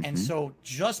 Mm-hmm. And so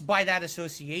just by that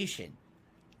association,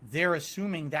 they're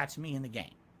assuming that's me in the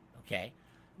game. Okay.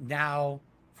 Now,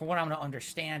 from what I'm going to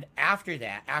understand after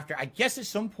that, I guess at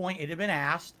some point it had been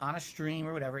asked on a stream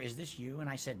or whatever, is this you? And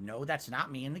I said, no, that's not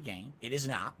me in the game. It is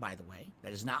not, by the way.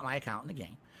 That is not my account in the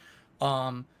game.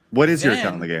 What is your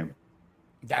account in the game?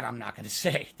 That I'm not going to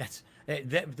say.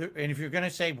 And if you're going to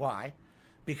say why,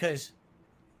 because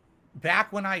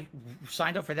back when I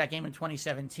signed up for that game in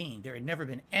 2017, there had never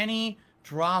been any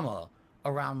drama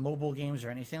around mobile games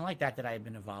or anything like that I had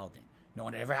been involved in. No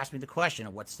one had ever asked me the question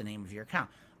of what's the name of your account.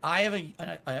 I have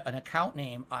an account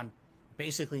name on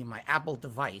basically my Apple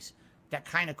device that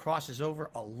kind of crosses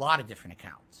over a lot of different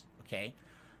accounts. Okay.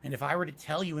 And if I were to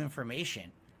tell you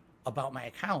information about my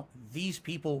account, these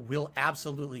people will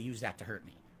absolutely use that to hurt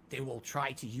me. They will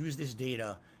try to use this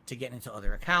data to get into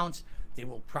other accounts. They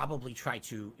will probably try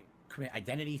to commit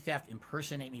identity theft,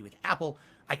 impersonate me with Apple.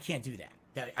 I can't do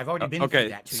that. I've already been through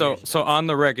that 2 years ago. So on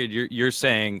the record, you're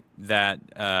saying that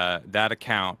that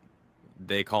account,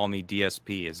 They Call Me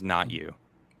DSP, is not you.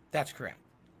 That's correct.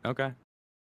 Okay.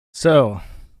 So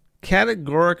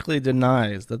categorically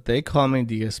denies that They Call Me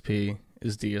DSP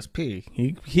is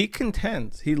DSP. He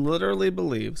contends, he literally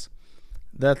believes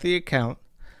that the account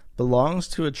belongs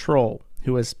to a troll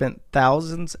who has spent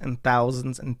thousands and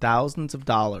thousands and thousands of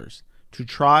dollars to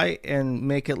try and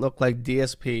make it look like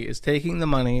DSP is taking the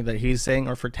money that he's saying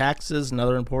are for taxes and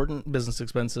other important business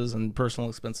expenses and personal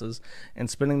expenses and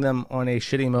spending them on a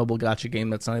shitty mobile gacha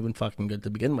game that's not even fucking good to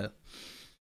begin with.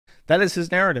 That is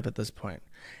his narrative at this point.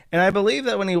 And I believe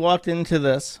that when he walked into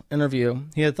this interview,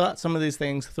 he had thought some of these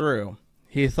things through.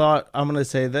 He thought, I'm going to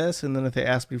say this, and then if they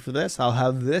ask me for this, I'll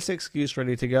have this excuse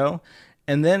ready to go.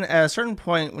 And then at a certain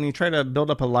point, when you try to build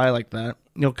up a lie like that,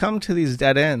 you'll come to these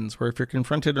dead ends where if you're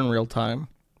confronted in real time,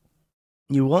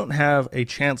 you won't have a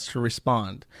chance to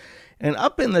respond. And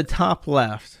up in the top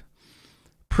left,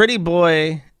 Pretty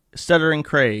Boy Stuttering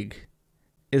Craig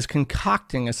is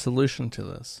concocting a solution to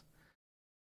this.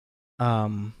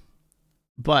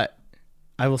 But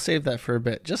I will save that for a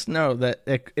bit. Just know that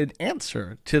an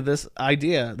answer to this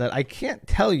idea that I can't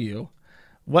tell you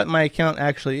what my account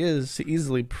actually is to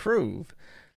easily prove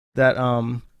that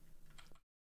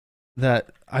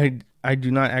that I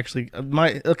do not actually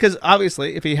because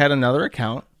obviously if he had another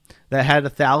account that had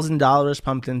 $1,000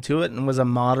 pumped into it and was a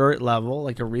moderate level,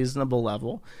 like a reasonable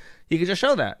level, he could just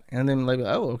show that and then like,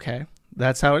 oh, okay,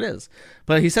 that's how it is.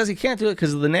 But he says he can't do it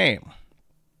because of the name.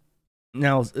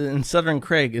 Now, and Southern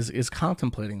Craig is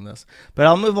contemplating this, but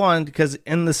I'll move on because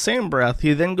in the same breath,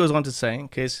 he then goes on to say, in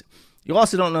case you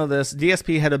also don't know this,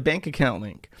 DSP had a bank account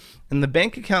link, and the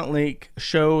bank account link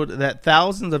showed that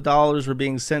thousands of dollars were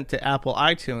being sent to Apple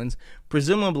iTunes,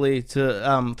 presumably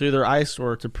to through their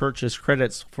iStore to purchase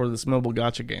credits for this mobile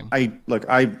gacha game. I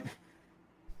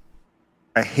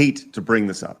hate to bring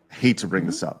this up.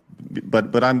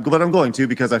 But I'm going to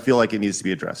because I feel like it needs to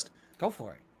be addressed. Go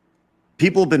for it.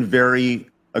 People have been very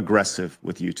aggressive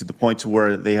with you to the point to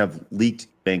where they have leaked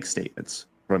bank statements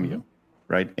from you,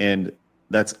 right? And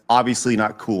that's obviously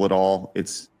not cool at all.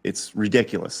 It's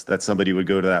ridiculous that somebody would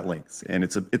go to that length, and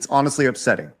it's honestly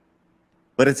upsetting,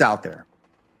 but it's out there,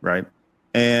 right?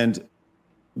 And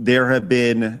there have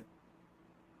been,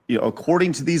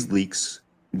 according to these leaks,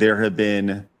 there have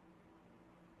been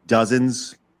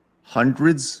dozens,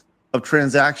 hundreds of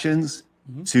transactions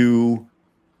to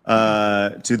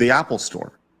the Apple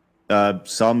Store,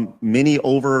 some many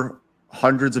over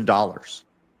hundreds of dollars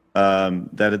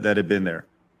that had been there.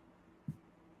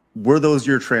 Were those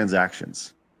your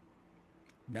transactions?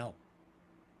 No.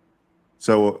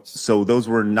 So those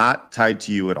were not tied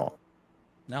to you at all.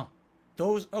 No.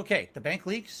 The bank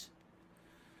leaks.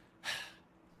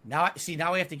 Now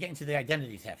we have to get into the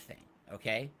identity theft thing.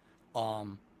 Okay.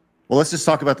 Well, let's just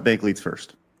talk about the bank leaks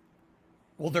first.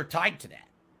 Well, they're tied to that.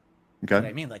 Okay. You know what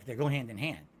I mean, like they're going hand in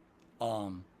hand.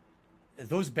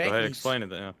 Those bank leaks. Explain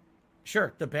it. Yeah.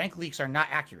 Sure, the bank leaks are not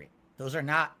accurate.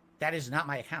 That is not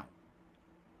my account.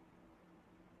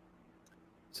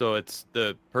 So it's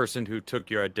the person who took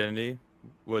your identity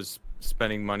was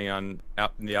spending money on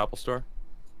the Apple Store?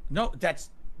 No, that's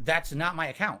not my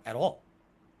account at all.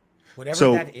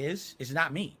 Whatever that is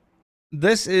not me.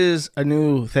 This is a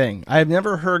new thing. I've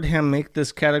never heard him make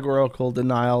this categorical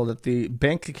denial that the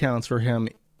bank accounts were him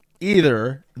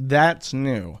either. That's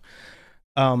new.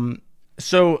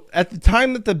 So at the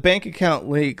time that the bank account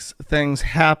leaks things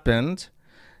happened,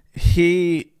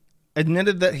 he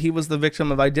admitted that he was the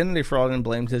victim of identity fraud and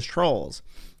blamed his trolls.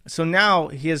 So now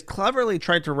he has cleverly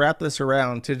tried to wrap this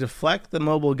around to deflect the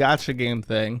mobile gacha game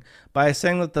thing by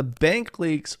saying that the bank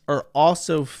leaks are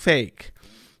also fake.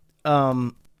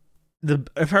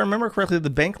 If I remember correctly, the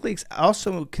bank leaks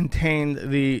also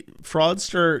contained the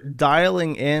fraudster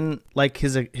dialing in like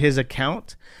his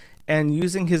account and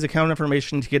using his account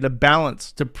information to get a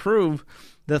balance to prove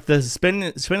that the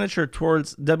expenditure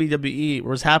towards WWE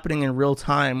was happening in real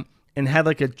time and had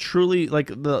like a truly like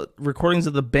the recordings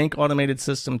of the bank automated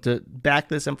system to back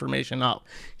this information up.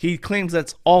 He claims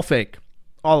that's all fake,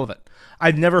 all of it.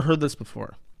 I've never heard this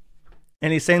before.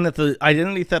 And he's saying that the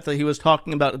identity theft that he was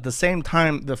talking about at the same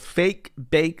time the fake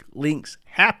bank links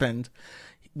happened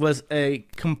was a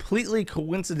completely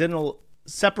coincidental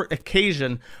separate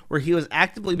occasion where he was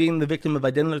actively being the victim of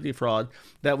identity fraud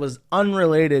that was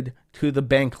unrelated to the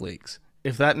bank leaks.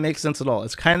 If that makes sense at all.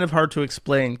 It's kind of hard to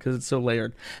explain because it's so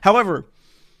layered. However,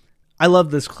 I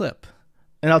love this clip.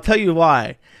 And I'll tell you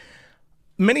why.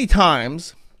 Many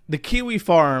times, the Kiwi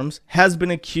Farms has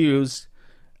been accused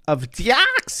of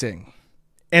doxing.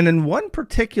 And in one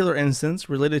particular instance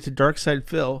related to Darkside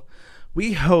Phil,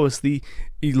 we host the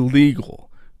illegal,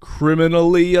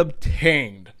 criminally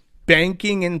obtained,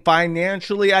 banking and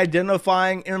financially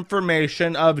identifying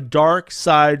information of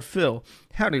Darkside Phil.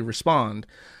 How do you respond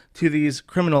to these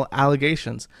criminal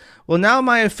allegations? Well, now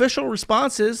my official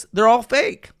response is they're all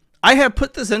fake. I have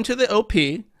put this into the OP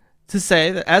to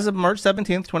say that as of March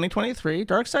 17th, 2023,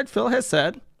 Darkside Phil has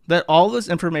said that all this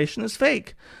information is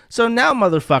fake. So now,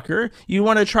 motherfucker, you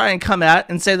want to try and come at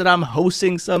and say that I'm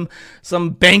hosting some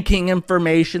banking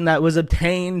information that was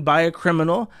obtained by a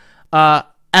criminal.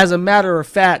 As a matter of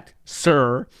fact,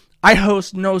 sir, I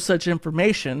host no such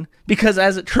information because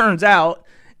as it turns out,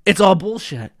 it's all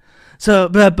bullshit. So,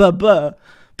 put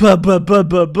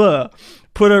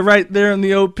it right there in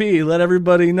the OP. Let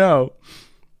everybody know.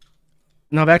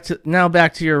 Now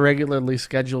back to your regularly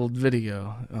scheduled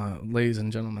video, ladies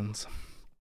and gentlemen.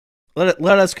 Let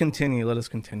us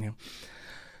continue.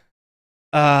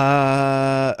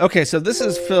 Okay, so this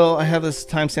is Phil. I have this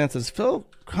timestamp. Says Phil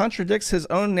contradicts his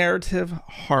own narrative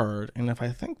hard, and if I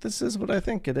think this is what I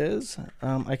think it is,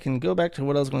 I can go back to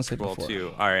what I was going to say before.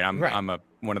 Too. All right, Right. I'm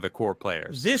one of the core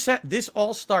players. This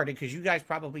all started because you guys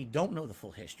probably don't know the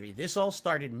full history. This all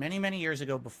started many years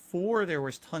ago, before there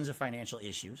was tons of financial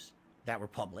issues that were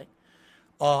public.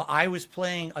 I was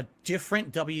playing a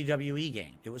different WWE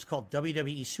game. It was called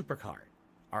WWE Supercard.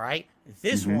 All right.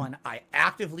 This one I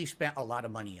actively spent a lot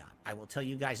of money on. I will tell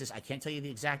you guys this. I can't tell you the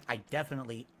exact. I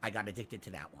got addicted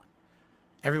to that one.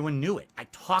 Everyone knew it. I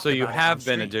talked. So you about it on have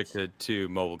been streams. addicted to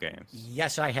mobile games.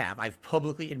 Yes, I have. I've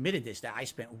publicly admitted this, that I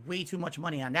spent way too much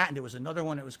money on that. And there was another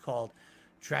one that was called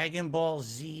Dragon Ball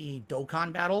Z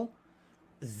Dokkan Battle.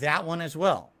 That one as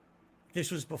well. This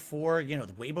was before, you know,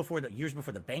 way before the years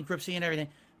before the bankruptcy and everything.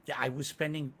 I was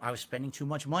spending too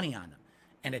much money on them.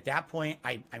 And at that point,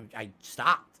 I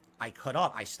stopped. I cut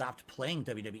off. I stopped playing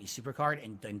WWE Supercard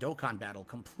and Dokkan Battle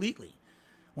completely.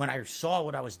 When I saw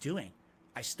what I was doing,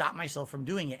 I stopped myself from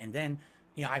doing it. And then,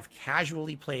 you know, I've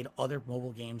casually played other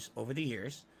mobile games over the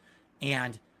years.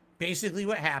 And basically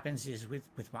what happens is with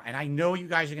my, and I know you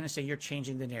guys are going to say you're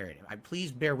changing the narrative.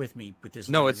 Please bear with me with this.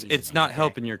 No, it's not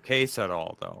helping your case at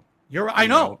all, though. I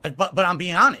know, but I'm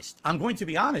being honest. I'm going to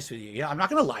be honest with you. Yeah, I'm not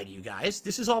going to lie to you guys.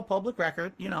 This is all public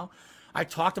record. You know, I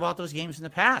talked about those games in the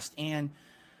past, and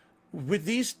with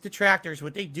these detractors,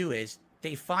 what they do is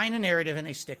they find a narrative and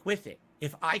they stick with it.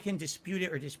 If I can dispute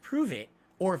it or disprove it,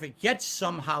 or if it gets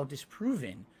somehow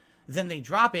disproven, then they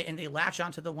drop it and they latch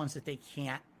onto the ones that they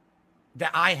can't,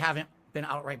 that I haven't been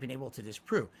able to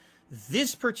disprove.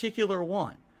 This particular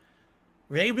one,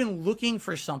 they've been looking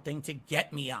for something to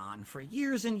get me on for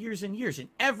years and years and years, and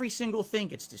every single thing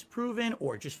gets disproven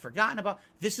or just forgotten about.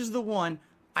 This is the one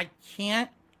I can't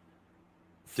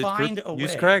find a way.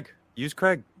 Use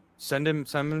Craig. Send him a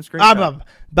screenshot.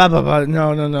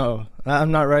 No.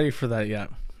 I'm not ready for that yet.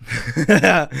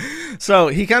 So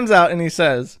he comes out and he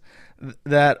says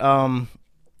that,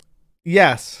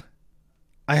 yes,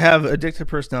 I have addictive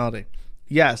personality.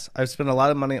 Yes, I've spent a lot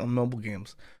of money on mobile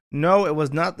games. No, it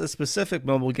was not the specific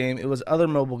mobile game. It was other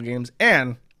mobile games.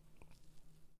 And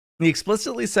he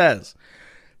explicitly says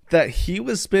that he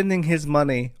was spending his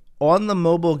money on the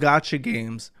mobile gacha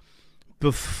games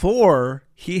before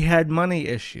he had money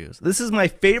issues. This is my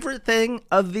favorite thing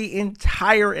of the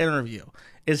entire interview,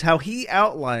 is how he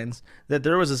outlines that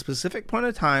there was a specific point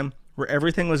of time where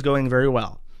everything was going very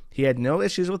well. He had no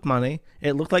issues with money.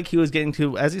 It looked like he was getting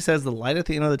to, as he says, the light at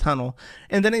the end of the tunnel.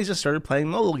 And then he just started playing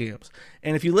mobile games.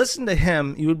 And if you listen to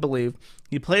him, you would believe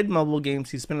he played mobile games.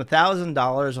 He spent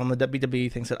 $1,000 on the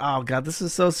WWE thing. Said, oh, God, this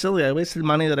is so silly. I wasted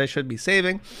money that I should be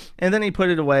saving. And then he put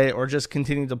it away or just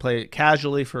continued to play it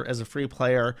casually as a free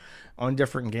player on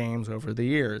different games over the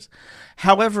years.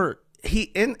 However,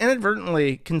 he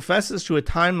inadvertently confesses to a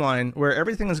timeline where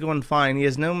everything is going fine. He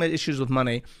has no issues with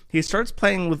money. He starts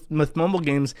playing with mobile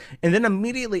games, and then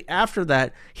immediately after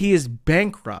that, he is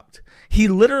bankrupt. He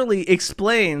literally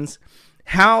explains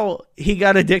how he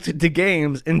got addicted to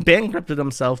games and bankrupted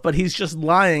himself, but he's just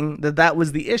lying that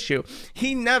was the issue.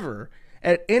 He never,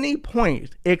 at any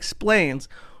point, explains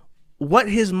what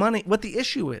the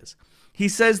issue is. He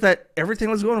says that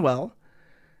everything was going well.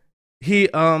 He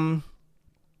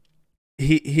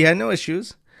had no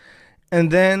issues,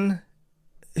 and then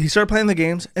he started playing the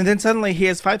games, and then suddenly he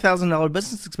has $5,000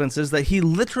 business expenses that he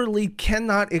literally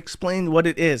cannot explain what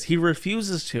it is. He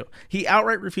refuses to. He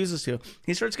outright refuses to.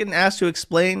 He starts getting asked to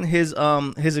explain his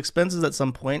expenses at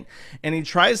some point, and he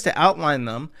tries to outline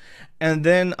them, and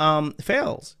then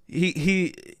fails.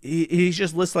 He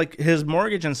just lists like his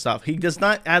mortgage and stuff. He does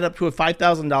not add up to a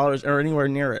 $5,000 or anywhere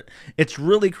near it. It's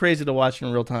really crazy to watch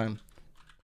in real time.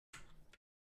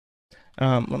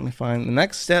 Let me find the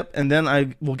next step, and then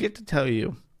I will get to tell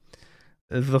you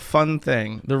the fun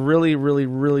thing, the really, really,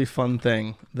 really fun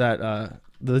thing that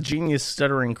the genius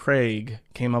stuttering Craig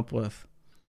came up with.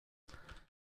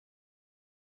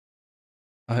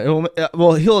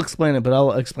 Well, he'll explain it, but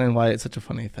I'll explain why it's such a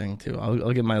funny thing too.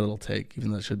 I'll give my little take,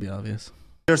 even though it should be obvious.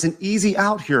 There's an easy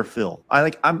out here, Phil.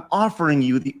 I'm offering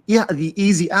you the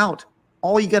easy out.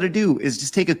 All you got to do is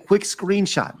just take a quick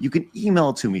screenshot. You can email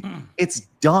it to me. It's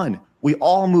done. We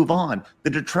all move on. The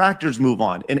detractors move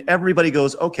on, and everybody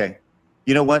goes, okay,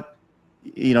 you know what?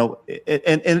 You know,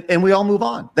 and we all move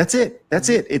on. That's it. That's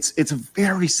it. It's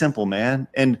very simple, man.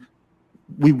 And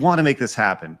we want to make this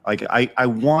happen. Like I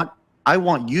want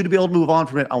you to be able to move on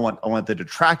from it. I want the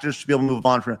detractors to be able to move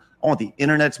on from it. I want the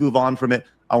internet to move on from it.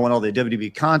 I want all the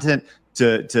WWE content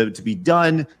to be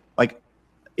done. Like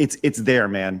it's there,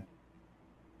 man.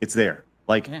 It's there.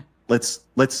 Like let's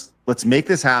make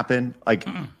this happen. Like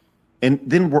and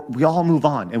then we all move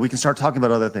on, and we can start talking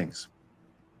about other things.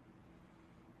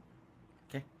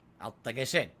 Okay, like I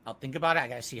said, I'll think about it. I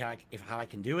gotta see how I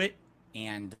can do it,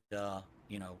 and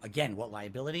you know, again, what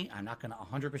liability? I'm not gonna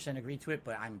 100% agree to it,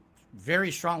 but I'm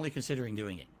very strongly considering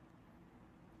doing it.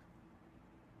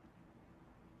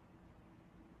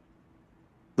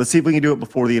 Let's see if we can do it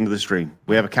before the end of the stream.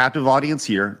 We have a captive audience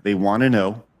here. They want to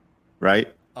know,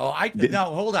 right? Oh, no,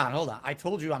 hold on. I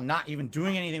told you I'm not even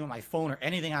doing anything with my phone or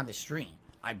anything on the stream.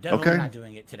 I'm definitely not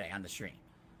doing it today on the stream.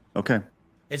 Okay.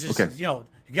 It's just, you know,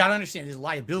 you got to understand there's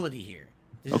liability here.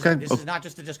 This is not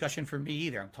just a discussion for me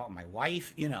either. I'm talking to my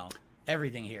wife, you know,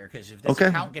 everything here. Because if this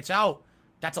account gets out,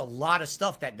 that's a lot of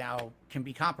stuff that now can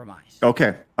be compromised.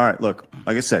 Okay. All right. Look,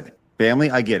 like I said,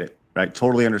 family, I get it, right?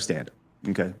 Totally understand it.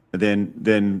 Okay.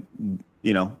 Then,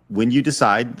 you know, when you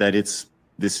decide that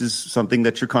this is something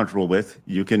that you're comfortable with,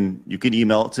 you can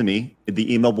email it to me.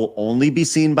 The email will only be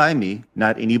seen by me,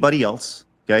 not anybody else.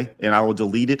 Okay. And I will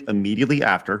delete it immediately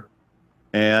after.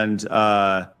 And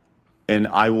I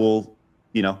will,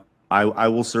 you know, I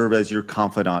will serve as your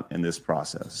confidant in this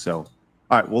process. So,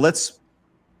 all right, well,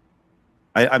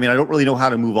 I mean, I don't really know how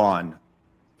to move on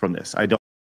from this. I don't.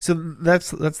 So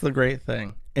that's the great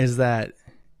thing, is that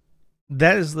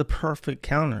is the perfect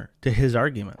counter to his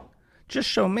argument. Just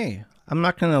show me. I'm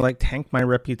not going to like tank my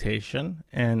reputation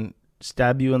and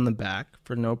stab you in the back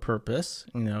for no purpose,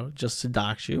 you know, just to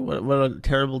dox you. What a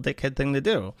terrible dickhead thing to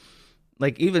do.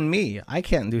 Like, even me, I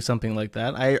can't do something like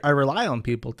that. I rely on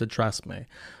people to trust me.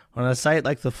 On a site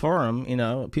like the forum, you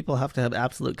know, people have to have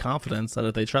absolute confidence that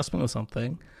if they trust me with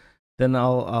something, then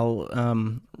I'll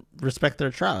respect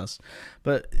their trust.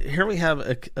 But here we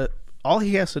have all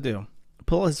he has to do: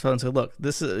 pull his phone and say, look,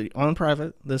 this is on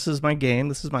private. This is my game.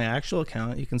 This is my actual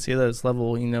account. You can see that it's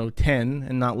level, you know, 10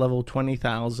 and not level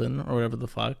 20,000 or whatever the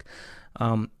fuck.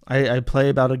 I play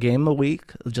about a game a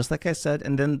week, just like I said,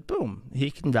 and then boom, he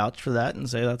can vouch for that and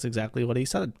say that's exactly what he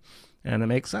said, and it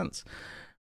makes sense.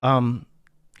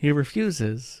 He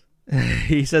refuses.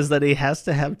 He says that he has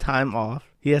to have time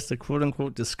off. He has to quote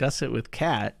unquote discuss it with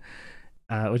Kat,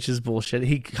 which is bullshit.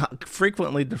 He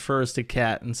frequently defers to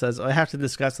Kat and says, I have to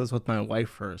discuss this with my wife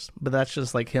first. But that's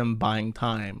just like him buying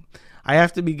time. I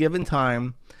have to be given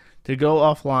time to go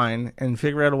offline and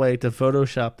figure out a way to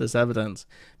Photoshop this evidence,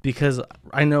 because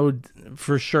I know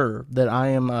for sure that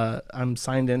I'm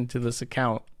signed into this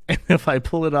account. And if I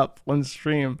pull it up on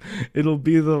stream, it'll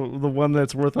be the one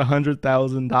that's worth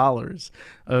 $100,000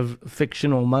 of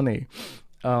fictional money.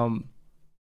 And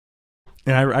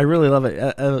I really love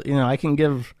it. You know, I can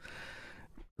give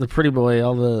the pretty boy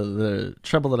all the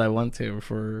trouble that I want to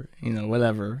for, you know,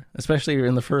 whatever, especially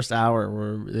in the first hour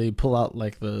where they pull out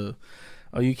like the,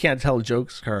 oh, you can't tell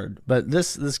jokes card. But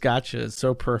this gotcha is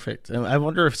so perfect. And I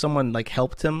wonder if someone like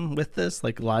helped him with this,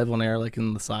 like live on air, like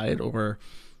in the side, or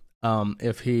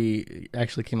if he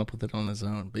actually came up with it on his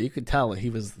own. But you could tell that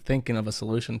he was thinking of a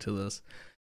solution to this.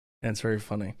 And it's very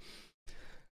funny.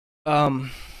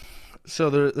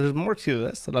 So there's more to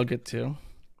this that I'll get to.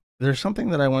 There's something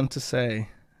that I want to say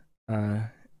in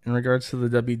regards to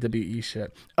the WWE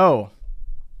shit. Oh,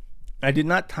 I did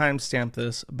not timestamp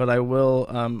this, but I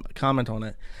will comment on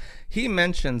it. He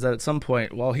mentions that at some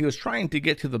point, while he was trying to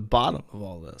get to the bottom of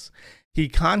all this, he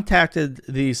contacted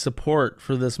the support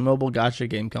for this mobile gacha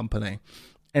game company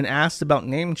and asked about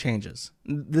name changes.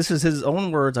 This is his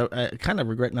own words. I kind of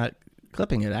regret not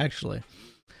clipping it, actually.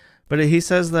 But he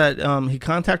says that he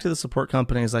contacted the support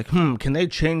company. He's like, can they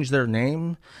change their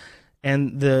name?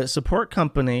 And the support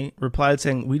company replied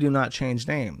saying, we do not change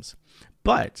names.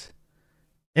 But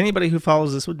anybody who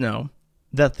follows this would know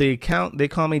that the account, They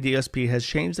Call Me DSP, has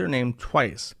changed their name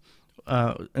twice,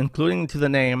 including to the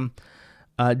name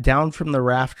Down From the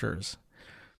Rafters.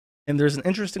 And there's an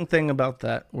interesting thing about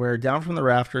that, where Down From the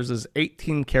Rafters is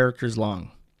 18 characters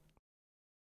long.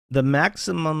 The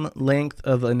maximum length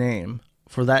of a name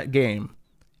for that game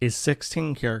is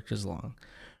 16 characters long,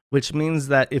 which means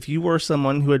that if you were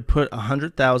someone who had put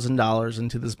 $100,000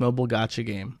 into this mobile gacha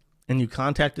game and you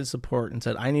contacted support and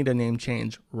said, I need a name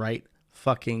change right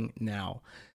fucking now,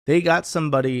 they got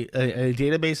somebody, a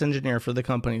database engineer for the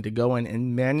company, to go in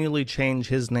and manually change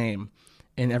his name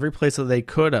in every place that they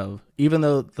could have, even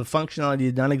though the functionality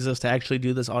did not exist to actually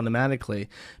do this automatically,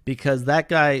 because that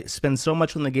guy spends so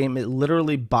much on the game, it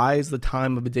literally buys the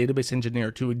time of a database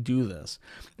engineer to do this.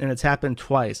 And it's happened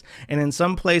twice. And in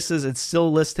some places, it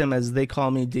still lists him as They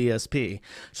Call Me DSP.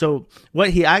 So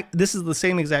this is the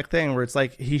same exact thing, where it's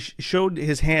like he showed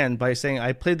his hand by saying,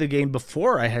 I played the game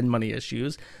before I had money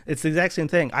issues. It's the exact same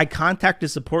thing. I contacted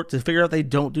support to figure out they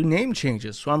don't do name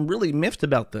changes. So I'm really miffed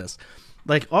about this.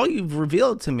 Like, all you've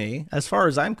revealed to me, as far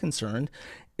as I'm concerned,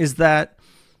 is that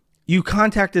You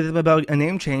contacted them about a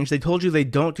name change. They told you they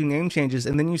don't do name changes.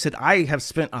 And then you said, I have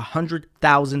spent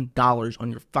 $100,000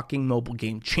 on your fucking mobile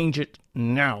game. Change it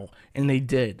now. And they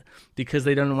did, because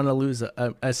they don't want to lose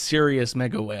a serious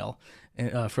mega whale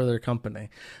for their company.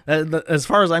 As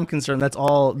far as I'm concerned, that's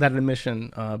all that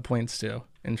admission points to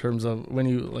in terms of when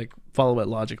you like follow it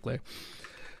logically.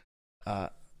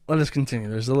 Let us continue.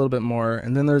 There's a little bit more.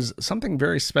 And then there's something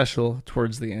very special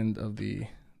towards the end of the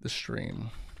stream.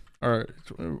 Or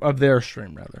of their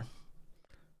stream, rather.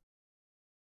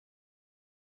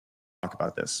 Talk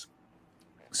about this.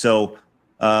 So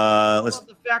let's.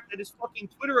 The fact that his fucking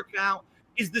Twitter account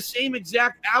is the same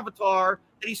exact avatar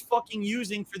that he's fucking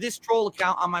using for this troll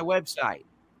account on my website.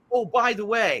 Oh, by the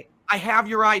way, I have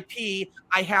your IP,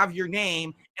 I have your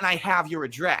name, and I have your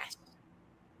address.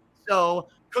 So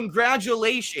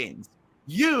congratulations,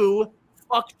 you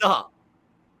fucked up.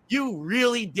 You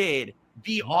really did.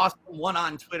 Be awesome one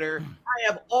on Twitter. I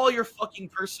have all your fucking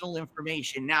personal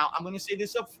information. Now, I'm going to say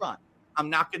this up front. I'm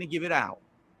not going to give it out.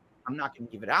 I'm not going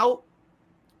to give it out.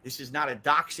 This is not a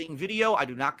doxing video. I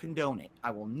do not condone it. I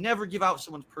will never give out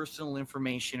someone's personal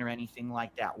information or anything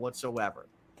like that whatsoever.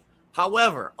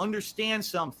 However, understand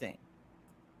something.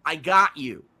 I got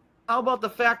you. How about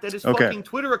the fact that his fucking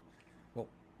Twitter...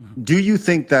 Do you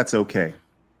think that's okay?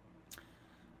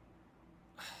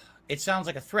 It sounds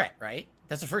like a threat, right?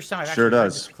 That's the first time I've Sure actually heard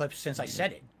does. this clip since I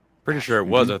said it. Pretty sure it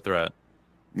was a threat.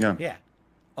 Yeah. Yeah.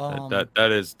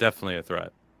 That is definitely a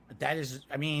threat. That is,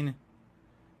 I mean,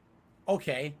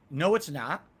 okay. No, it's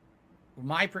not.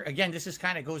 Again, this is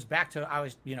kind of goes back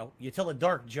to, you tell a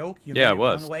dark joke. You made it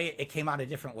was one way, it came out a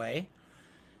different way.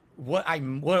 What I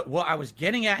was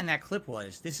getting at in that clip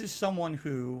was, this is someone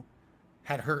who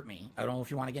had hurt me. I don't know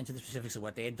if you want to get into the specifics of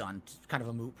what they had done. It's kind of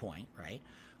a moot point, right?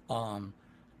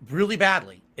 Really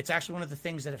badly. It's actually one of the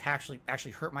things that have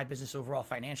actually hurt my business overall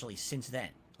financially since then.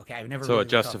 Okay, I've never. So really it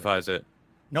justifies it.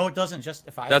 No, it doesn't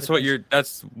justify. That's why you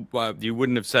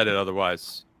wouldn't have said it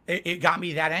otherwise. It got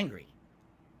me that angry.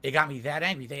 It got me that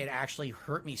angry. They had actually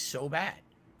hurt me so bad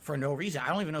for no reason. I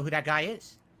don't even know who that guy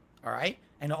is. All right,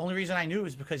 and the only reason I knew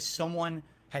is because someone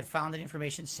had found that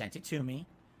information, sent it to me.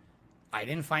 I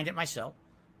didn't find it myself,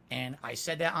 and I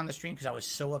said that on the stream because I was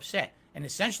so upset. And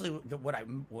essentially, what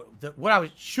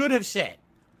I should have said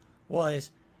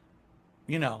was,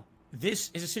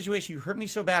 this is a situation. You hurt me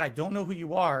so bad. I don't know who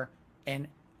you are, and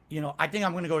I think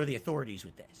I'm going to go to the authorities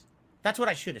with this. That's what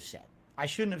I should have said. I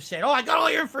shouldn't have said, "Oh, I got all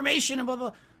your information," and blah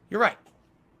blah. You're right,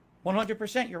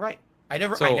 100%. You're right. I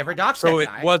never doxed that guy. So it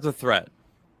was a threat.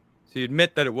 So you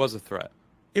admit that it was a threat.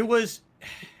 It was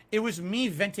me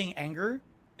venting anger.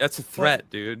 That's a threat,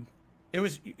 dude. It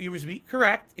was me.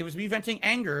 Correct. It was me venting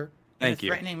anger. In a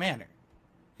threatening manner.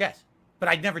 Yes. But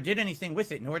I never did anything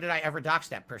with it, nor did I ever dox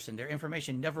that person. Their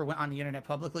information never went on the internet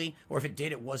publicly, or if it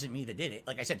did, it wasn't me that did it.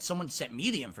 Like I said, someone sent me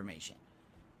the information.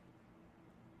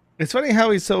 It's funny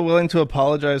how he's so willing to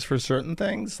apologize for certain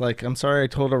things. Like, I'm sorry I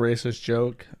told a racist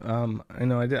joke. I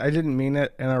know I didn't mean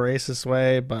it in a racist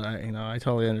way, but I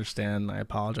totally understand. I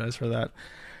apologize for that.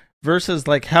 Versus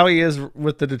like how he is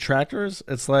with the detractors.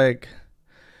 It's like,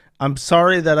 I'm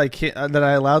sorry that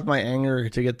I allowed my anger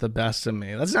to get the best of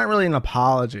me. That's not really an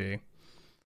apology.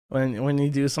 When you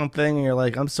do something and you're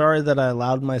like, I'm sorry that I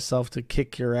allowed myself to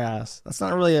kick your ass. That's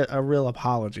not really a real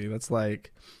apology. That's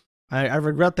like, I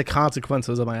regret the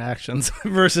consequences of my actions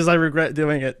versus I regret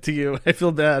doing it to you. I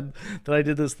feel bad that I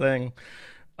did this thing.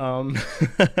 So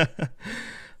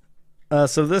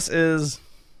this is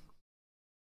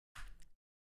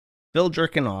Phil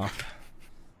jerking off.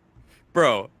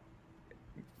 Bro.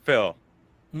 Phil,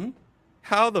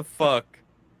 how the fuck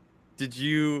did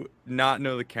you not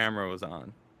know the camera was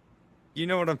on? You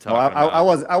know what I'm talking about. I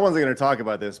wasn't going to talk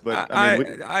about this, but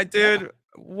I did.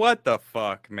 What the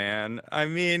fuck, man? I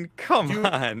mean, come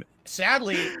on.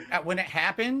 Sadly, when it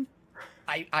happened,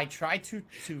 I tried to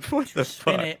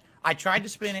spin it. I tried to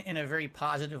spin it in a very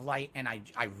positive light, and I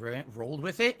rolled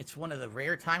with it. It's one of the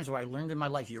rare times where I learned in my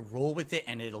life you roll with it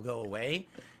and it'll go away.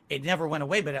 It never went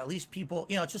away, but at least people,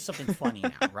 it's just something funny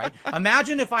now, right?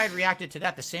 Imagine if I had reacted to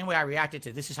that the same way I reacted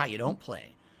to "This Is How You Don't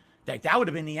Play." Like, that would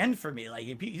have been the end for me.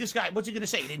 Like, this guy, what's he going to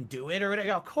say? He didn't do it or whatever.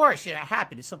 Of course, it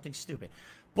happened. It's something stupid.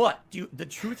 But the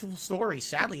truthful story,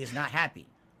 sadly, is not happy,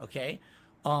 okay?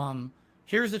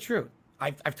 Here's the truth.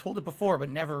 I've told it before, but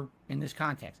never in this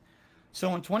context.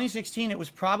 So in 2016, it was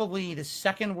probably the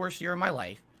second worst year of my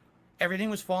life. Everything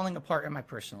was falling apart in my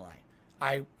personal life.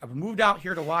 I moved out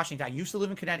here to Washington. I used to live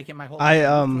in Connecticut my whole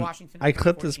life. I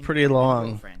clipped this pretty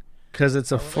long because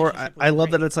it's I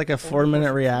love that it's like a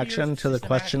 4-minute reaction to the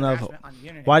question of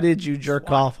why did you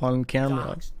jerk off on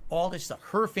camera? All this stuff.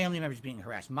 Her family members being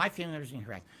harassed. My family members being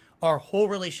harassed. our whole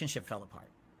relationship fell apart.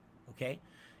 Okay.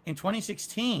 In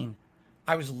 2016,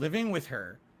 I was living with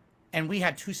her and we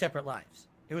had 2 separate lives.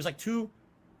 It was like 2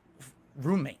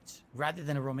 roommates rather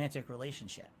than a romantic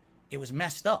relationship. It was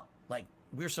messed up. Like,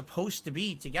 we're supposed to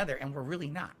be together and we're really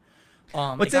not.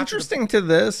 What's interesting to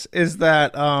this is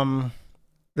that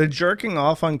the jerking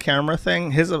off on camera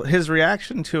thing, his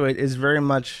reaction to it is very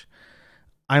much,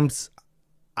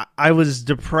 I was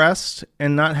depressed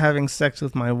and not having sex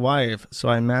with my wife, so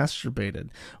I masturbated.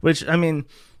 Which, I mean,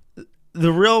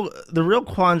 the real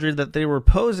quandary that they were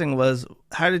posing was,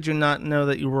 how did you not know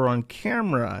that you were on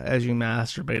camera as you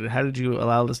masturbated? How did you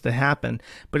allow this to happen?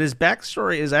 But his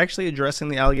backstory is actually addressing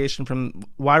the allegation from,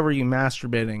 why were you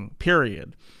masturbating,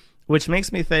 period. Which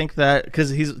makes me think that,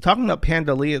 because he's talking about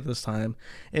Panda Lee at this time,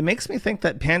 it makes me think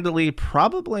that Panda Lee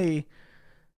probably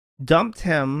dumped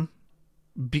him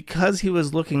because he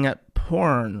was looking at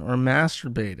porn or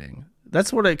masturbating.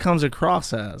 That's what it comes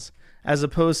across as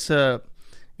opposed to,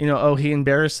 you know, oh, he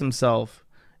embarrassed himself.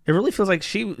 It really feels like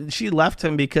she left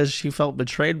him because she felt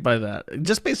betrayed by that,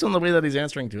 just based on the way that he's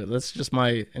answering to it. That's just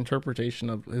my interpretation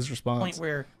of his response. Point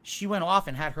where she went off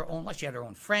and had her own life. She had her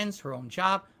own friends, her own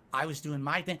job. I was doing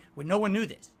my thing. Where no one knew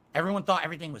this. Everyone thought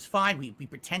everything was fine. We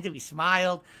pretended, we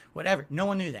smiled, whatever. No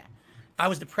one knew that. I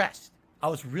was depressed. I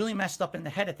was really messed up in the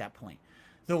head at that point.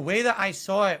 The way that I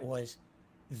saw it was,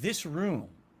 this room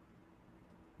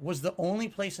was the only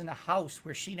place in the house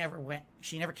where she never went.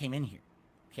 She never came in here.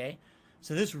 Okay.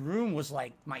 So this room was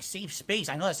like my safe space.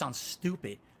 I know that sounds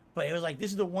stupid, but it was like,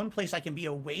 this is the one place I can be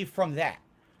away from that.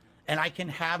 And I can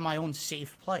have my own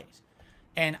safe place.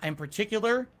 And in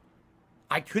particular,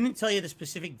 I couldn't tell you the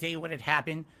specific day when it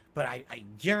happened, but I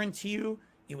guarantee you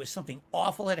it was something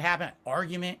awful had happened, an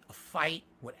argument, a fight,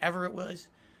 whatever it was.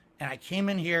 And I came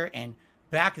in here, and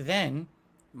back then,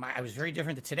 I was very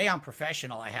different. Today I'm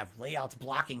professional. I have layouts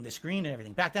blocking the screen and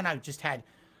everything. Back then I just had,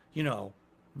 you know,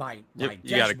 my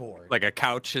dashboard. Like a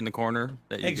couch in the corner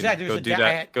that you exactly. Can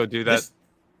go do that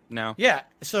now. Yeah.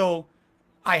 So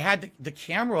I had the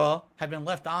camera had been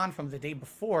left on from the day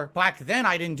before. Back then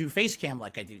I didn't do face cam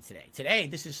like I do today. Today,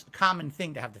 this is a common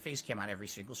thing to have the face cam on every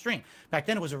single stream. Back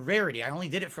then it was a rarity. I only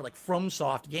did it for like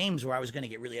FromSoft games where I was going to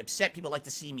get really upset. People like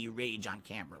to see me rage on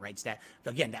camera, right? So that,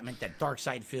 again, that meant that dark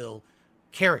side Phil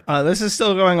character. This is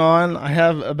still going on. I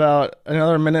have about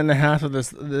another minute and a half of this.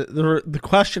 The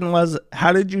question was,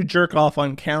 how did you jerk off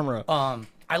on camera?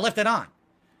 I left it on.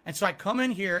 And so I come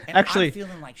in here and actually, I'm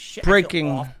feeling like shit.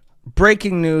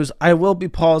 Breaking news. I will be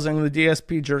pausing the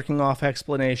DSP jerking off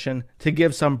explanation to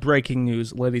give some breaking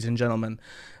news, ladies and gentlemen.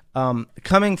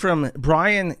 Coming from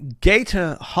Brian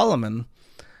Gaeta Holloman,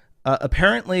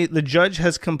 apparently the judge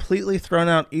has completely thrown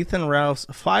out Ethan Ralph's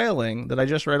filing that I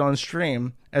just read on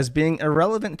stream as being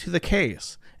irrelevant to the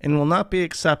case and will not be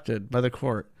accepted by the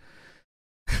court.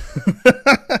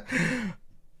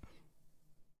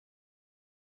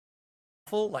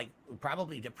 Like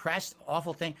probably depressed,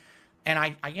 awful thing. And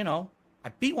I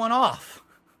beat one off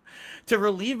to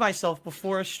relieve myself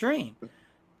before a stream.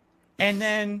 And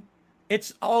then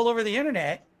it's all over the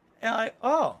internet. And I'm like,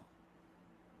 oh,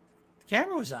 the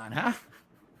camera was on, huh?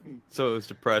 So it was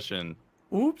depression.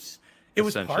 Oops. It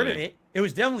was part of it. It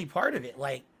was definitely part of it.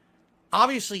 Like,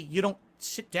 obviously, you don't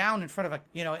sit down in front of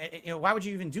a, why would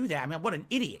you even do that? I mean, what an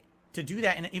idiot to do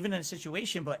that, even in a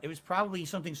situation. But it was probably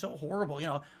something so horrible,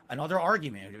 another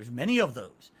argument. There was many of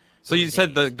those. So you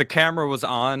said the camera was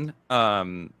on,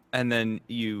 and then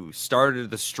you started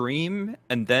the stream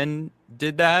and then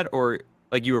did that, or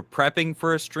like you were prepping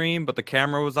for a stream, but the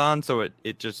camera was on, so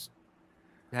it just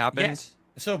happened? Yes.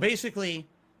 So basically,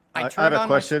 I had a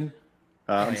question.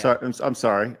 I'm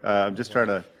sorry. I'm just trying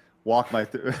to walk my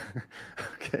through.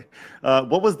 Okay.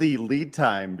 What was the lead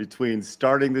time between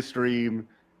starting the stream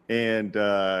and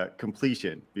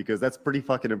completion? Because that's pretty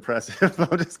fucking impressive.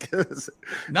 I'm just kidding.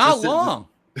 Not long.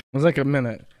 It was like a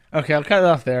minute. Okay, I'll cut it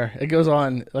off there. It goes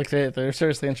on. Like they're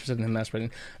seriously interested in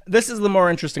masturbating. This is the more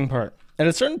interesting part. At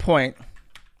a certain point,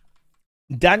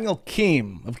 Daniel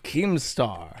Keem of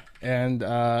Keemstar and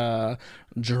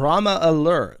Drama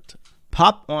Alert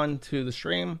pop onto the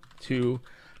stream to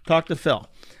talk to Phil.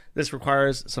 This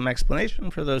requires some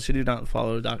explanation for those who do not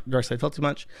follow Darkside Phil too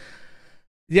much.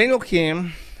 Daniel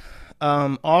Keem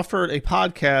offered a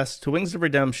podcast to Wings of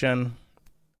Redemption,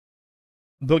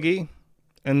 Boogie,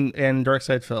 and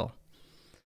Darkside Phil.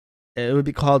 It would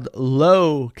be called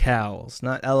Low Cows,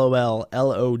 not LOL,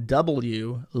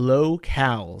 LOW, Low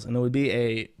Cows. And it would be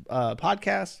a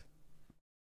podcast,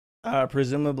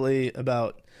 presumably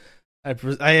about,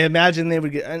 I imagine they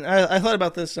would get, and I thought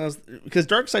about this because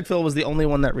Darkside Phil was the only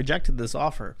one that rejected this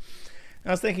offer.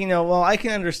 I was thinking, well, I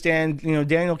can understand,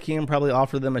 Daniel Keem probably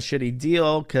offered them a shitty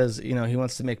deal because, he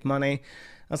wants to make money.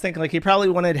 I was thinking like he probably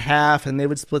wanted half and they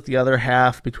would split the other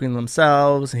half between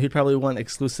themselves. And he'd probably want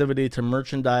exclusivity to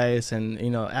merchandise and,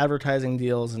 advertising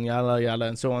deals and yada, yada,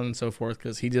 and so on and so forth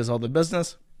because he does all the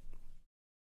business.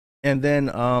 And then,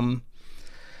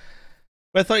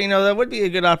 but I thought, that would be a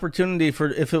good opportunity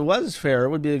if it was fair, it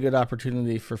would be a good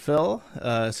opportunity for Phil,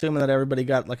 assuming that everybody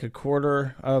got like a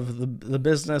quarter of the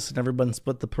business and everyone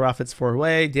split the profits 4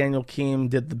 way. Daniel Keem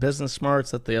did the business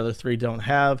smarts that the other 3 don't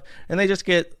have. And they just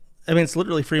get, it's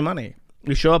literally free money.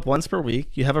 You show up once per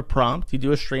week, you have a prompt, you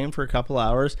do a stream for a couple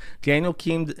hours. Daniel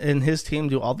Keem and his team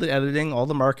do all the editing, all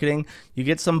the marketing. You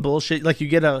get some bullshit, like you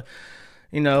get a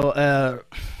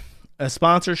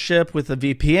sponsorship with a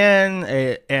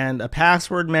VPN and a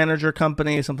password manager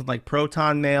company, something like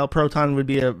Proton Mail. Proton would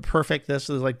be a perfect. This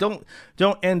is like don't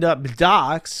end up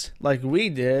doxxed like we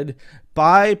did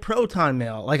by Proton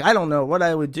Mail. Like I don't know what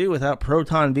I would do without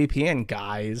Proton VPN,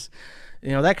 guys.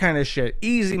 That kind of shit.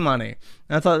 Easy money.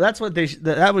 And I thought that's what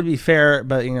that would be fair,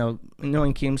 but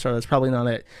knowing Keemstar, that's probably not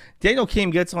it. Daniel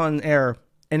Keem gets on air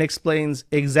and explains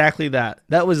exactly that.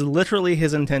 That was literally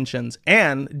his intentions.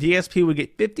 And DSP would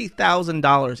get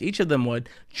 $50,000, each of them would,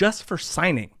 just for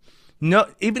signing. No,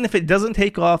 even if it doesn't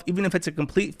take off, even if it's a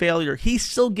complete failure, he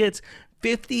still gets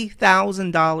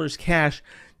 $50,000 cash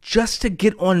just to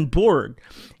get on board.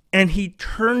 And he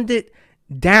turned it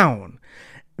down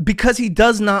because he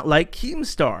does not like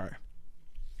Keemstar.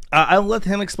 I'll let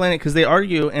him explain it because they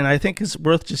argue, and I think it's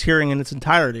worth just hearing in its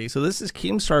entirety. So this is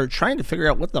Keemstar trying to figure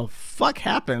out what the fuck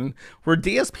happened where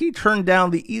DSP turned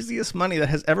down the easiest money that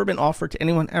has ever been offered to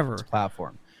anyone ever.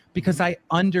 Platform. Because I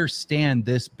understand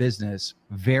this business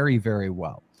very, very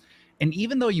well. And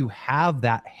even though you have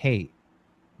that hate,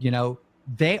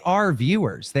 they are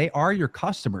viewers. They are your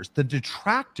customers. The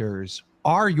detractors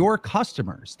are your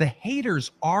customers. The haters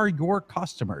are your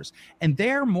customers. And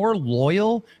they're more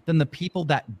loyal than the people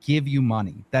that give you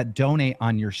money, that donate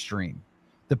on your stream.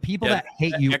 The people that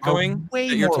hate you echoing are way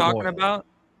that you're more talking loyal. about.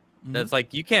 That's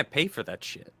like, you can't pay for that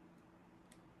shit.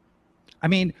 I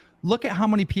mean, look at how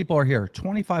many people are here.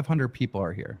 2,500 people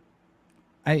are here.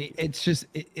 It's just,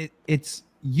 it's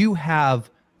you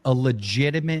have a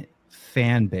legitimate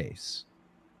fan base.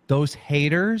 Those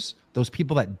haters, those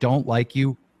people that don't like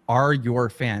you, are your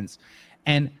fans.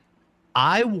 And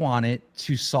I wanted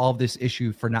to solve this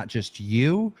issue for not just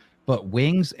you, but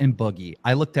Wings and Boogie.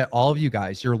 I looked at all of you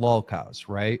guys, you're lolcows,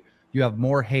 right? You have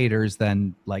more haters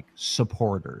than like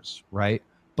supporters, right?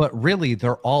 But really,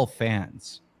 they're all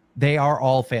fans. They are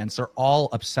all fans. They're all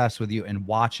obsessed with you and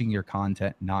watching your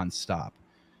content nonstop.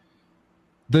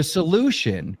 The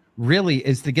solution really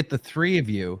is to get the 3 of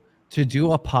you to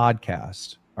do a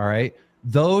podcast, all right?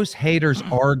 Those haters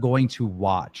are going to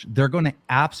watch. They're going to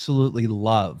absolutely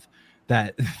love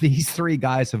that these 3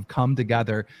 guys have come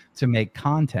together to make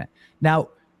content. Now,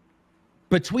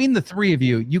 between the 3 of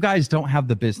you, you guys don't have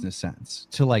the business sense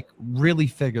to like really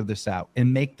figure this out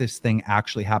and make this thing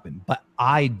actually happen. But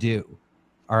I do.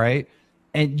 All right.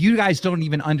 And you guys don't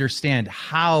even understand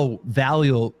how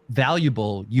valuable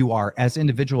you are as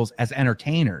individuals, as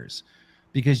entertainers,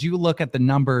 because you look at the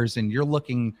numbers and you're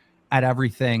looking at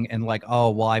everything and like,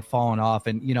 oh, well, I've fallen off.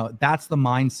 And, that's the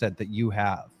mindset that you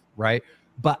have, right?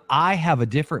 But I have a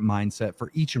different mindset for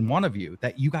each and one of you,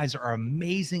 that you guys are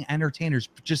amazing entertainers,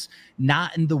 but just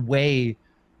not in the way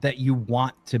that you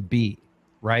want to be,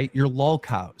 right? You're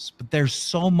lolcows, but there's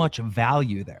so much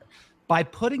value there. By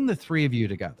putting the 3 of you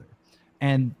together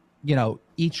and,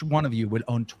 each one of you would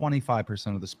own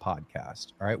 25% of this podcast,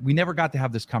 all right? We never got to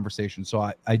have this conversation,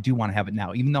 so I do want to have it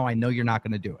now, even though I know you're not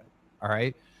going to do it, all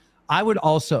right? I would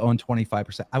also own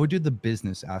 25%. I would do the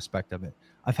business aspect of it.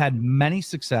 I've had many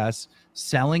success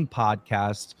selling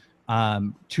podcasts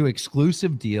to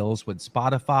exclusive deals with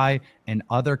Spotify and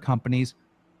other companies,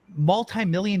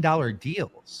 multi-million-dollar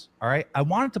deals. All right. I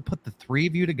wanted to put the 3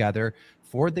 of you together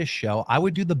for this show. I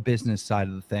would do the business side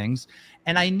of the things.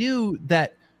 And I knew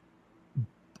that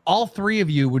all 3 of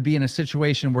you would be in a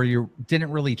situation where you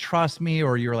didn't really trust me,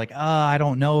 or you're like, I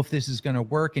don't know if this is going to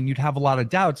work, and you'd have a lot of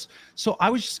doubts. So I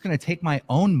was just going to take my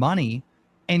own money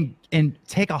and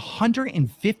take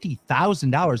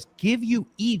 $150,000, give you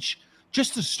each,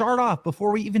 just to start off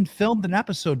before we even filmed an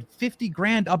episode, 50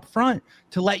 grand up front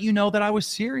to let you know that I was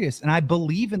serious and I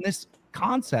believe in this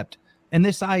concept and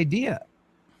this idea.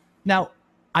 Now,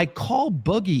 I call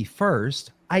Boogie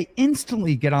first. I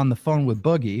instantly get on the phone with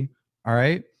Boogie. All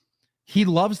right. He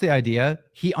loves the idea.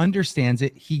 He understands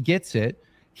it. He gets it.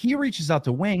 He reaches out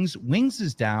to Wings. Wings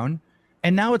is down.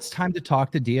 And now it's time to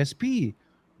talk to DSP.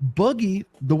 Boogie,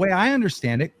 the way I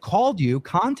understand it, called you,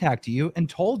 contacted you, and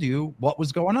told you what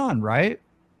was going on, right?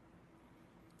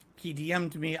 He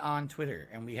DM'd me on Twitter,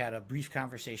 and we had a brief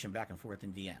conversation back and forth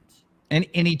in DMs. And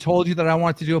he told you that I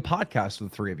wanted to do a podcast with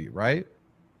the three of you, right?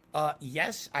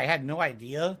 Yes, I had no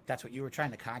idea that's what you were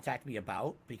trying to contact me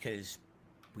about because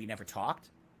we never talked.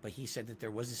 But he said that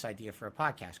there was this idea for a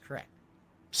podcast, correct?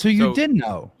 So you did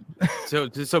know. So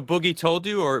Boogie told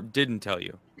you or didn't tell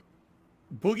you?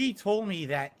 Boogie told me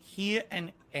that he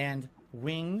and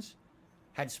Wings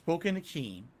had spoken to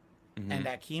Keem, and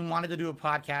that Keem wanted to do a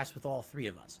podcast with all three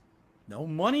of us. No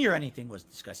money or anything was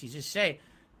discussed. He just say,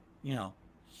 you know,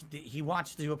 he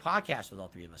wants to do a podcast with all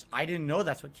three of us. I didn't know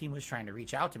that's what Keem was trying to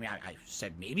reach out to me. I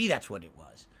said maybe that's what it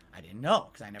was. I didn't know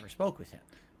because I never spoke with him.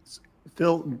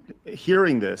 Phil,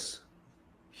 hearing this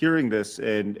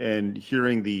and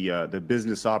hearing the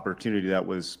business opportunity that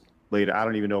was laid, I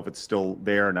don't even know if it's still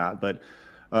there or not, but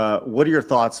what are your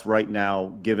thoughts right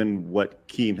now, given what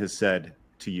Keem has said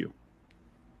to you?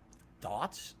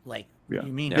 Thoughts? Like, Yeah.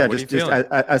 you mean? Yeah, what are just you feeling?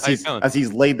 as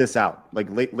he's laid this out, like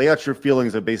lay out your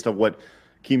feelings based on what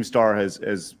Keemstar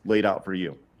has laid out for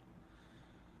you.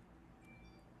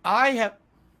 I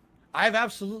have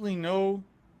absolutely no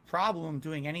problem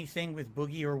doing anything with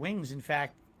Boogie or Wings. In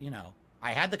fact, you know,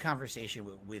 I had the conversation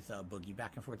with Boogie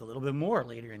back and forth a little bit more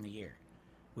later in the year.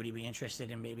 Would he be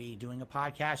interested in maybe doing a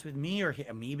podcast with me or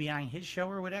me behind his show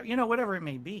or whatever, you know, whatever it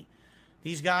may be.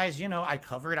 These guys, you know, I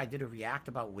did a react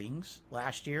about Wings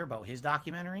last year about his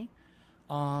documentary.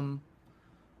 You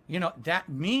know, that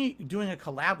me doing a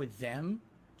collab with them,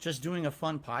 just doing a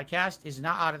fun podcast is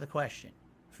not out of the question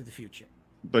for the future.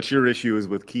 But your issue is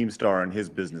with Keemstar and his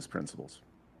business principles.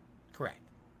 Correct.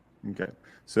 Okay.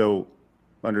 So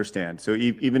understand. So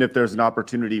even if there's an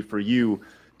opportunity for you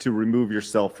to remove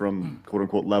yourself from quote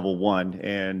unquote level one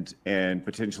and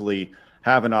potentially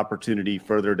have an opportunity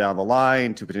further down the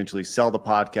line to potentially sell the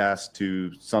podcast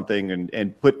to something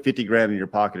and put 50 grand in your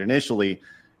pocket initially,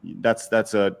 that's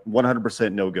a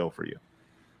 100% no-go for you.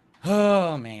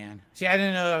 Oh man. See, I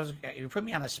didn't know you put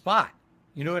me on the spot.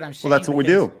 You know what I'm saying? Well, that's what we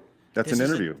do. That's this an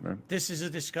is interview. Man. This is a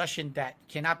discussion that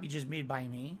cannot be just made by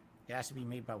me. It has to be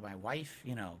made by my wife.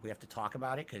 You know, we have to talk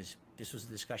about it because this was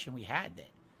the discussion we had that,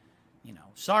 you know,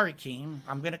 sorry, Keem.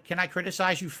 Can I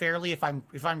criticize you fairly if I'm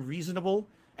reasonable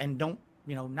and don't,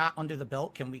 you know, not under the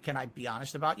belt? Can I be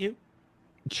honest about you?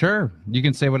 Sure. You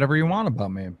can say whatever you want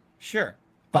about me. Sure.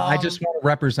 But I just want to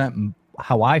represent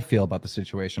how I feel about the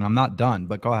situation. I'm not done,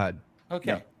 but go ahead.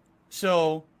 Okay. Yeah.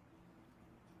 So,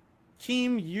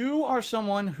 Keem, you are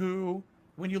someone who,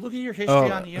 when you look at your history on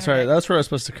the internet... Sorry, that's where I was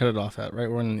supposed to cut it off at,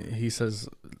 right? When he says,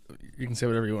 you can say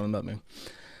whatever you want about me.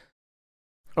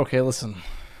 Okay, listen.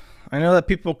 I know that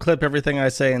people clip everything I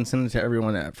say and send it to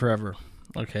everyone forever.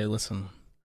 Okay, listen.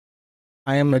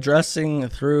 I am addressing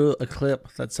through a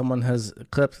clip that someone has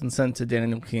clipped and sent to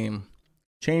Daniel Keem.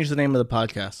 Change the name of the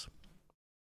podcast.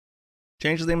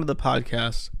 Change the name of the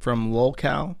podcast from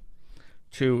lolcow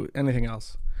to anything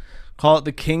else. Call it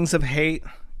the Kings of Hate.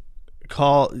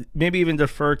 Maybe even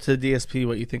defer to DSP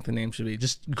what you think the name should be.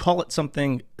 Just call it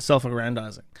something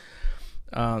self-aggrandizing.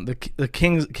 The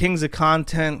Kings of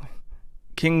Content,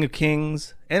 King of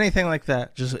Kings, anything like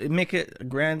that. Just make it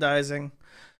aggrandizing.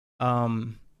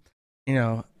 You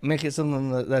know, make it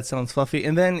something that sounds fluffy,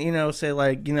 and then, you know, say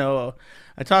like, you know,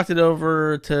 I talked it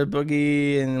over to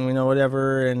Boogie and, you know,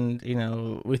 whatever, and, you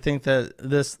know, we think that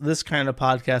this kind of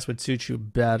podcast would suit you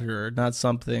better, not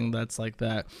something that's like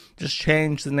that. Just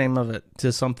change the name of it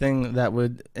to something that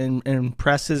would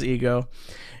impress his ego,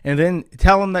 and then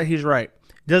tell him that he's right.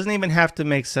 It doesn't even have to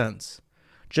make sense.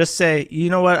 Just say, you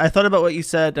know what, I thought about what you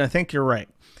said, and I think you're right.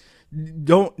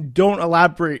 Don't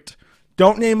elaborate.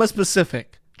 Don't name a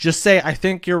specific. Just say, I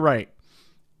think you're right.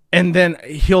 And then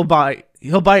he'll bite.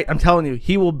 He'll bite. I'm telling you,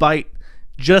 he will bite.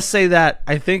 Just say that.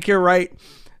 I think you're right.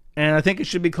 And I think it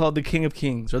should be called the King of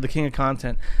Kings or the King of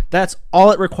Content. That's all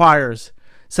it requires.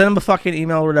 Send him a fucking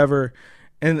email or whatever.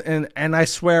 And I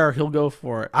swear he'll go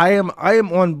for it. I am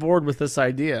on board with this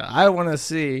idea. I want to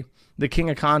see the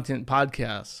King of Content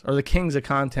podcast or the Kings of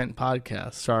Content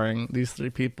podcast starring these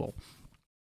three people.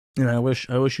 And I wish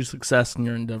you success in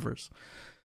your endeavors.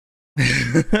 So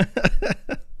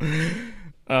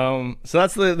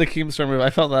that's the Keemstar move. I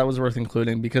felt that was worth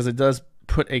including because it does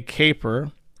put a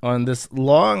caper on this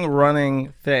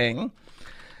long-running thing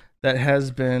that has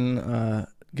been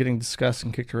getting discussed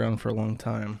and kicked around for a long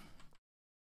time.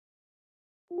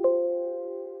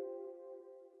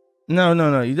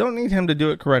 No. You don't need him to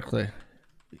do it correctly.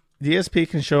 DSP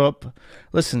can show up.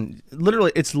 Listen,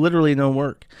 it's literally no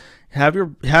work. Have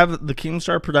the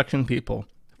Keemstar production people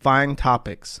find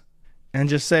topics. and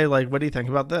just say, like, what do you think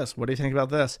about this? What do you think about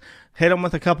this? Hit them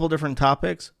with a couple different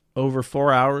topics over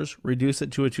 4 hours, reduce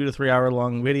it to a 2 to 3 hour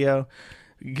long video,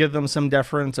 give them some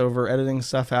deference over editing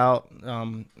stuff out.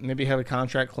 Maybe have a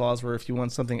contract clause where if you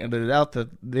want something edited out that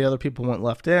the other people want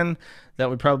left in, that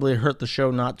would probably hurt the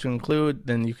show not to include,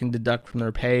 then you can deduct from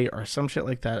their pay or some shit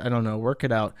like that. I don't know. Work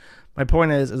it out. My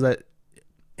point is that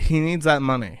he needs that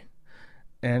money.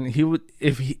 And he would,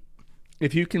 if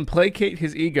you can placate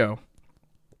his ego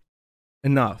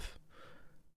enough,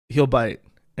 he'll bite.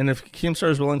 And if Keemstar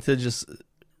is willing to just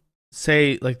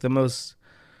say like the most,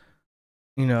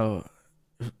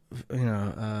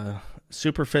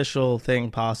 superficial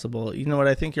thing possible, you know what?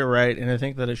 I think you're right, and I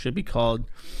think that it should be called,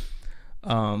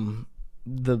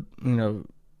 the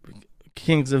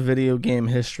kings of video game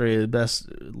history, the best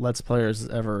Let's Players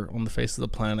ever on the face of the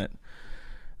planet.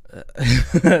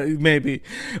 Maybe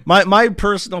my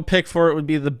personal pick for it would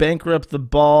be the Bankrupt, the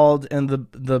Bald, and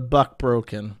the Buck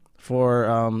Broken for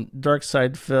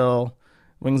Darkside Phil,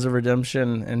 Wings of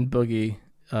Redemption, and Boogie,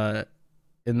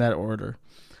 in that order.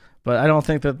 But I don't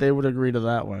think that they would agree to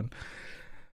that one.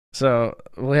 So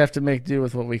we'll have to make do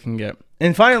with what we can get.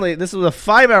 And finally, this was a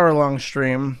 5 hour long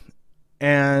stream.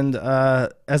 And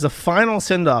as a final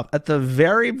send-off, at the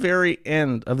very, very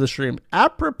end of the stream,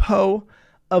 apropos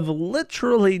of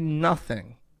literally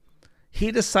nothing,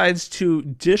 he decides to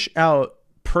dish out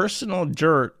personal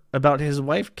dirt about his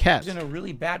wife, Kat. She was in a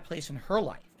really bad place in her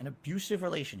life, an abusive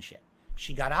relationship.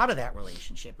 She got out of that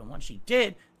relationship, and once she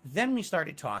did, then we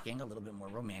started talking a little bit more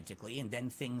romantically, and then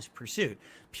things pursued.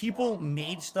 People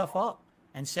made stuff up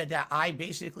and said that I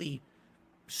basically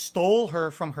stole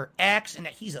her from her ex and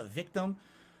that he's a victim.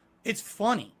 It's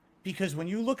funny because when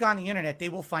you look on the internet, they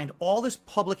will find all this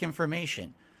public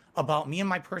information about me and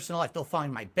my personal life. They'll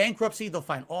find my bankruptcy. They'll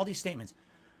find all these statements.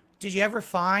 Did you ever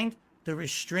find the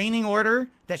restraining order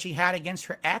that she had against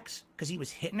her ex because he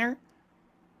was hitting her?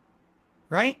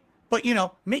 Right? But,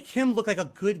 make him look like a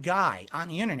good guy on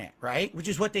the internet, right? Which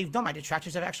is what they've done. My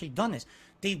detractors have actually done this.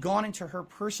 They've gone into her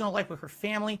personal life with her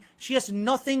family. She has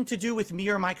nothing to do with me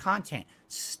or my content.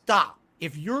 Stop.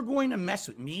 If you're going to mess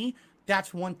with me,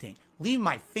 that's one thing. Leave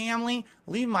my family,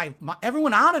 leave my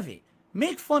everyone out of it.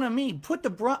 Make fun of me. Put the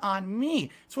brunt on me.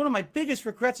 It's one of my biggest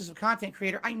regrets as a content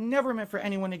creator. I never meant for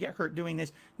anyone to get hurt doing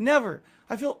this. Never.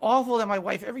 I feel awful that my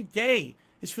wife every day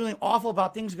is feeling awful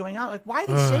about things going on. Like, why are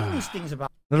they saying these things about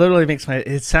It literally makes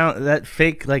it sound, that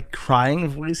fake like crying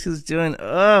voice he's doing.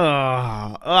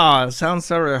 It sounds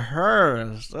so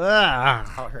rehearsed.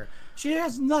 her? She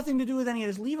has nothing to do with any of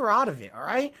this. Leave her out of it, all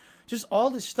right? Just all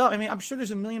this stuff. I mean, I'm sure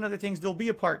there's a million other things. There'll be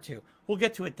a part 2. We'll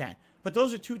get to it then. But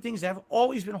those are two things that have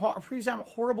always been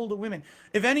horrible to women.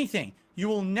 If anything, you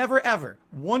will never, ever,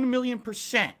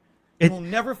 1,000,000%, you will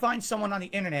never find someone on the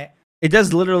internet. It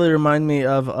does literally remind me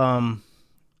of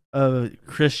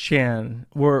Chris Chan,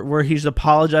 where he's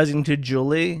apologizing to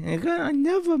Julie. And going, I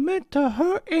never meant to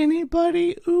hurt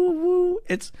anybody. Ooh, woo.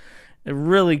 It's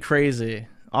really crazy.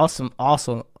 Awesome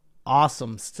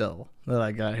still that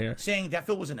I got here. Saying that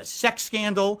Phil was in a sex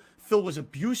scandal. Phil was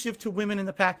abusive to women in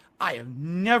the past. I have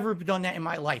never done that in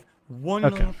my life.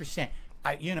 1,000,000%.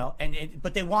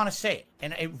 But they want to say it,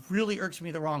 and it really irks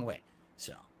me the wrong way.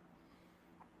 So.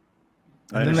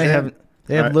 And then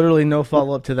they have literally no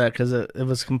follow up to that because it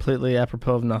was completely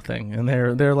apropos of nothing, and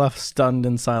they're left stunned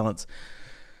in silence.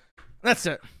 That's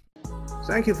it.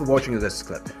 Thank you for watching this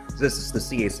clip. This is the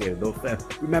CACA Loaf.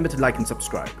 Remember to like and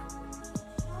subscribe.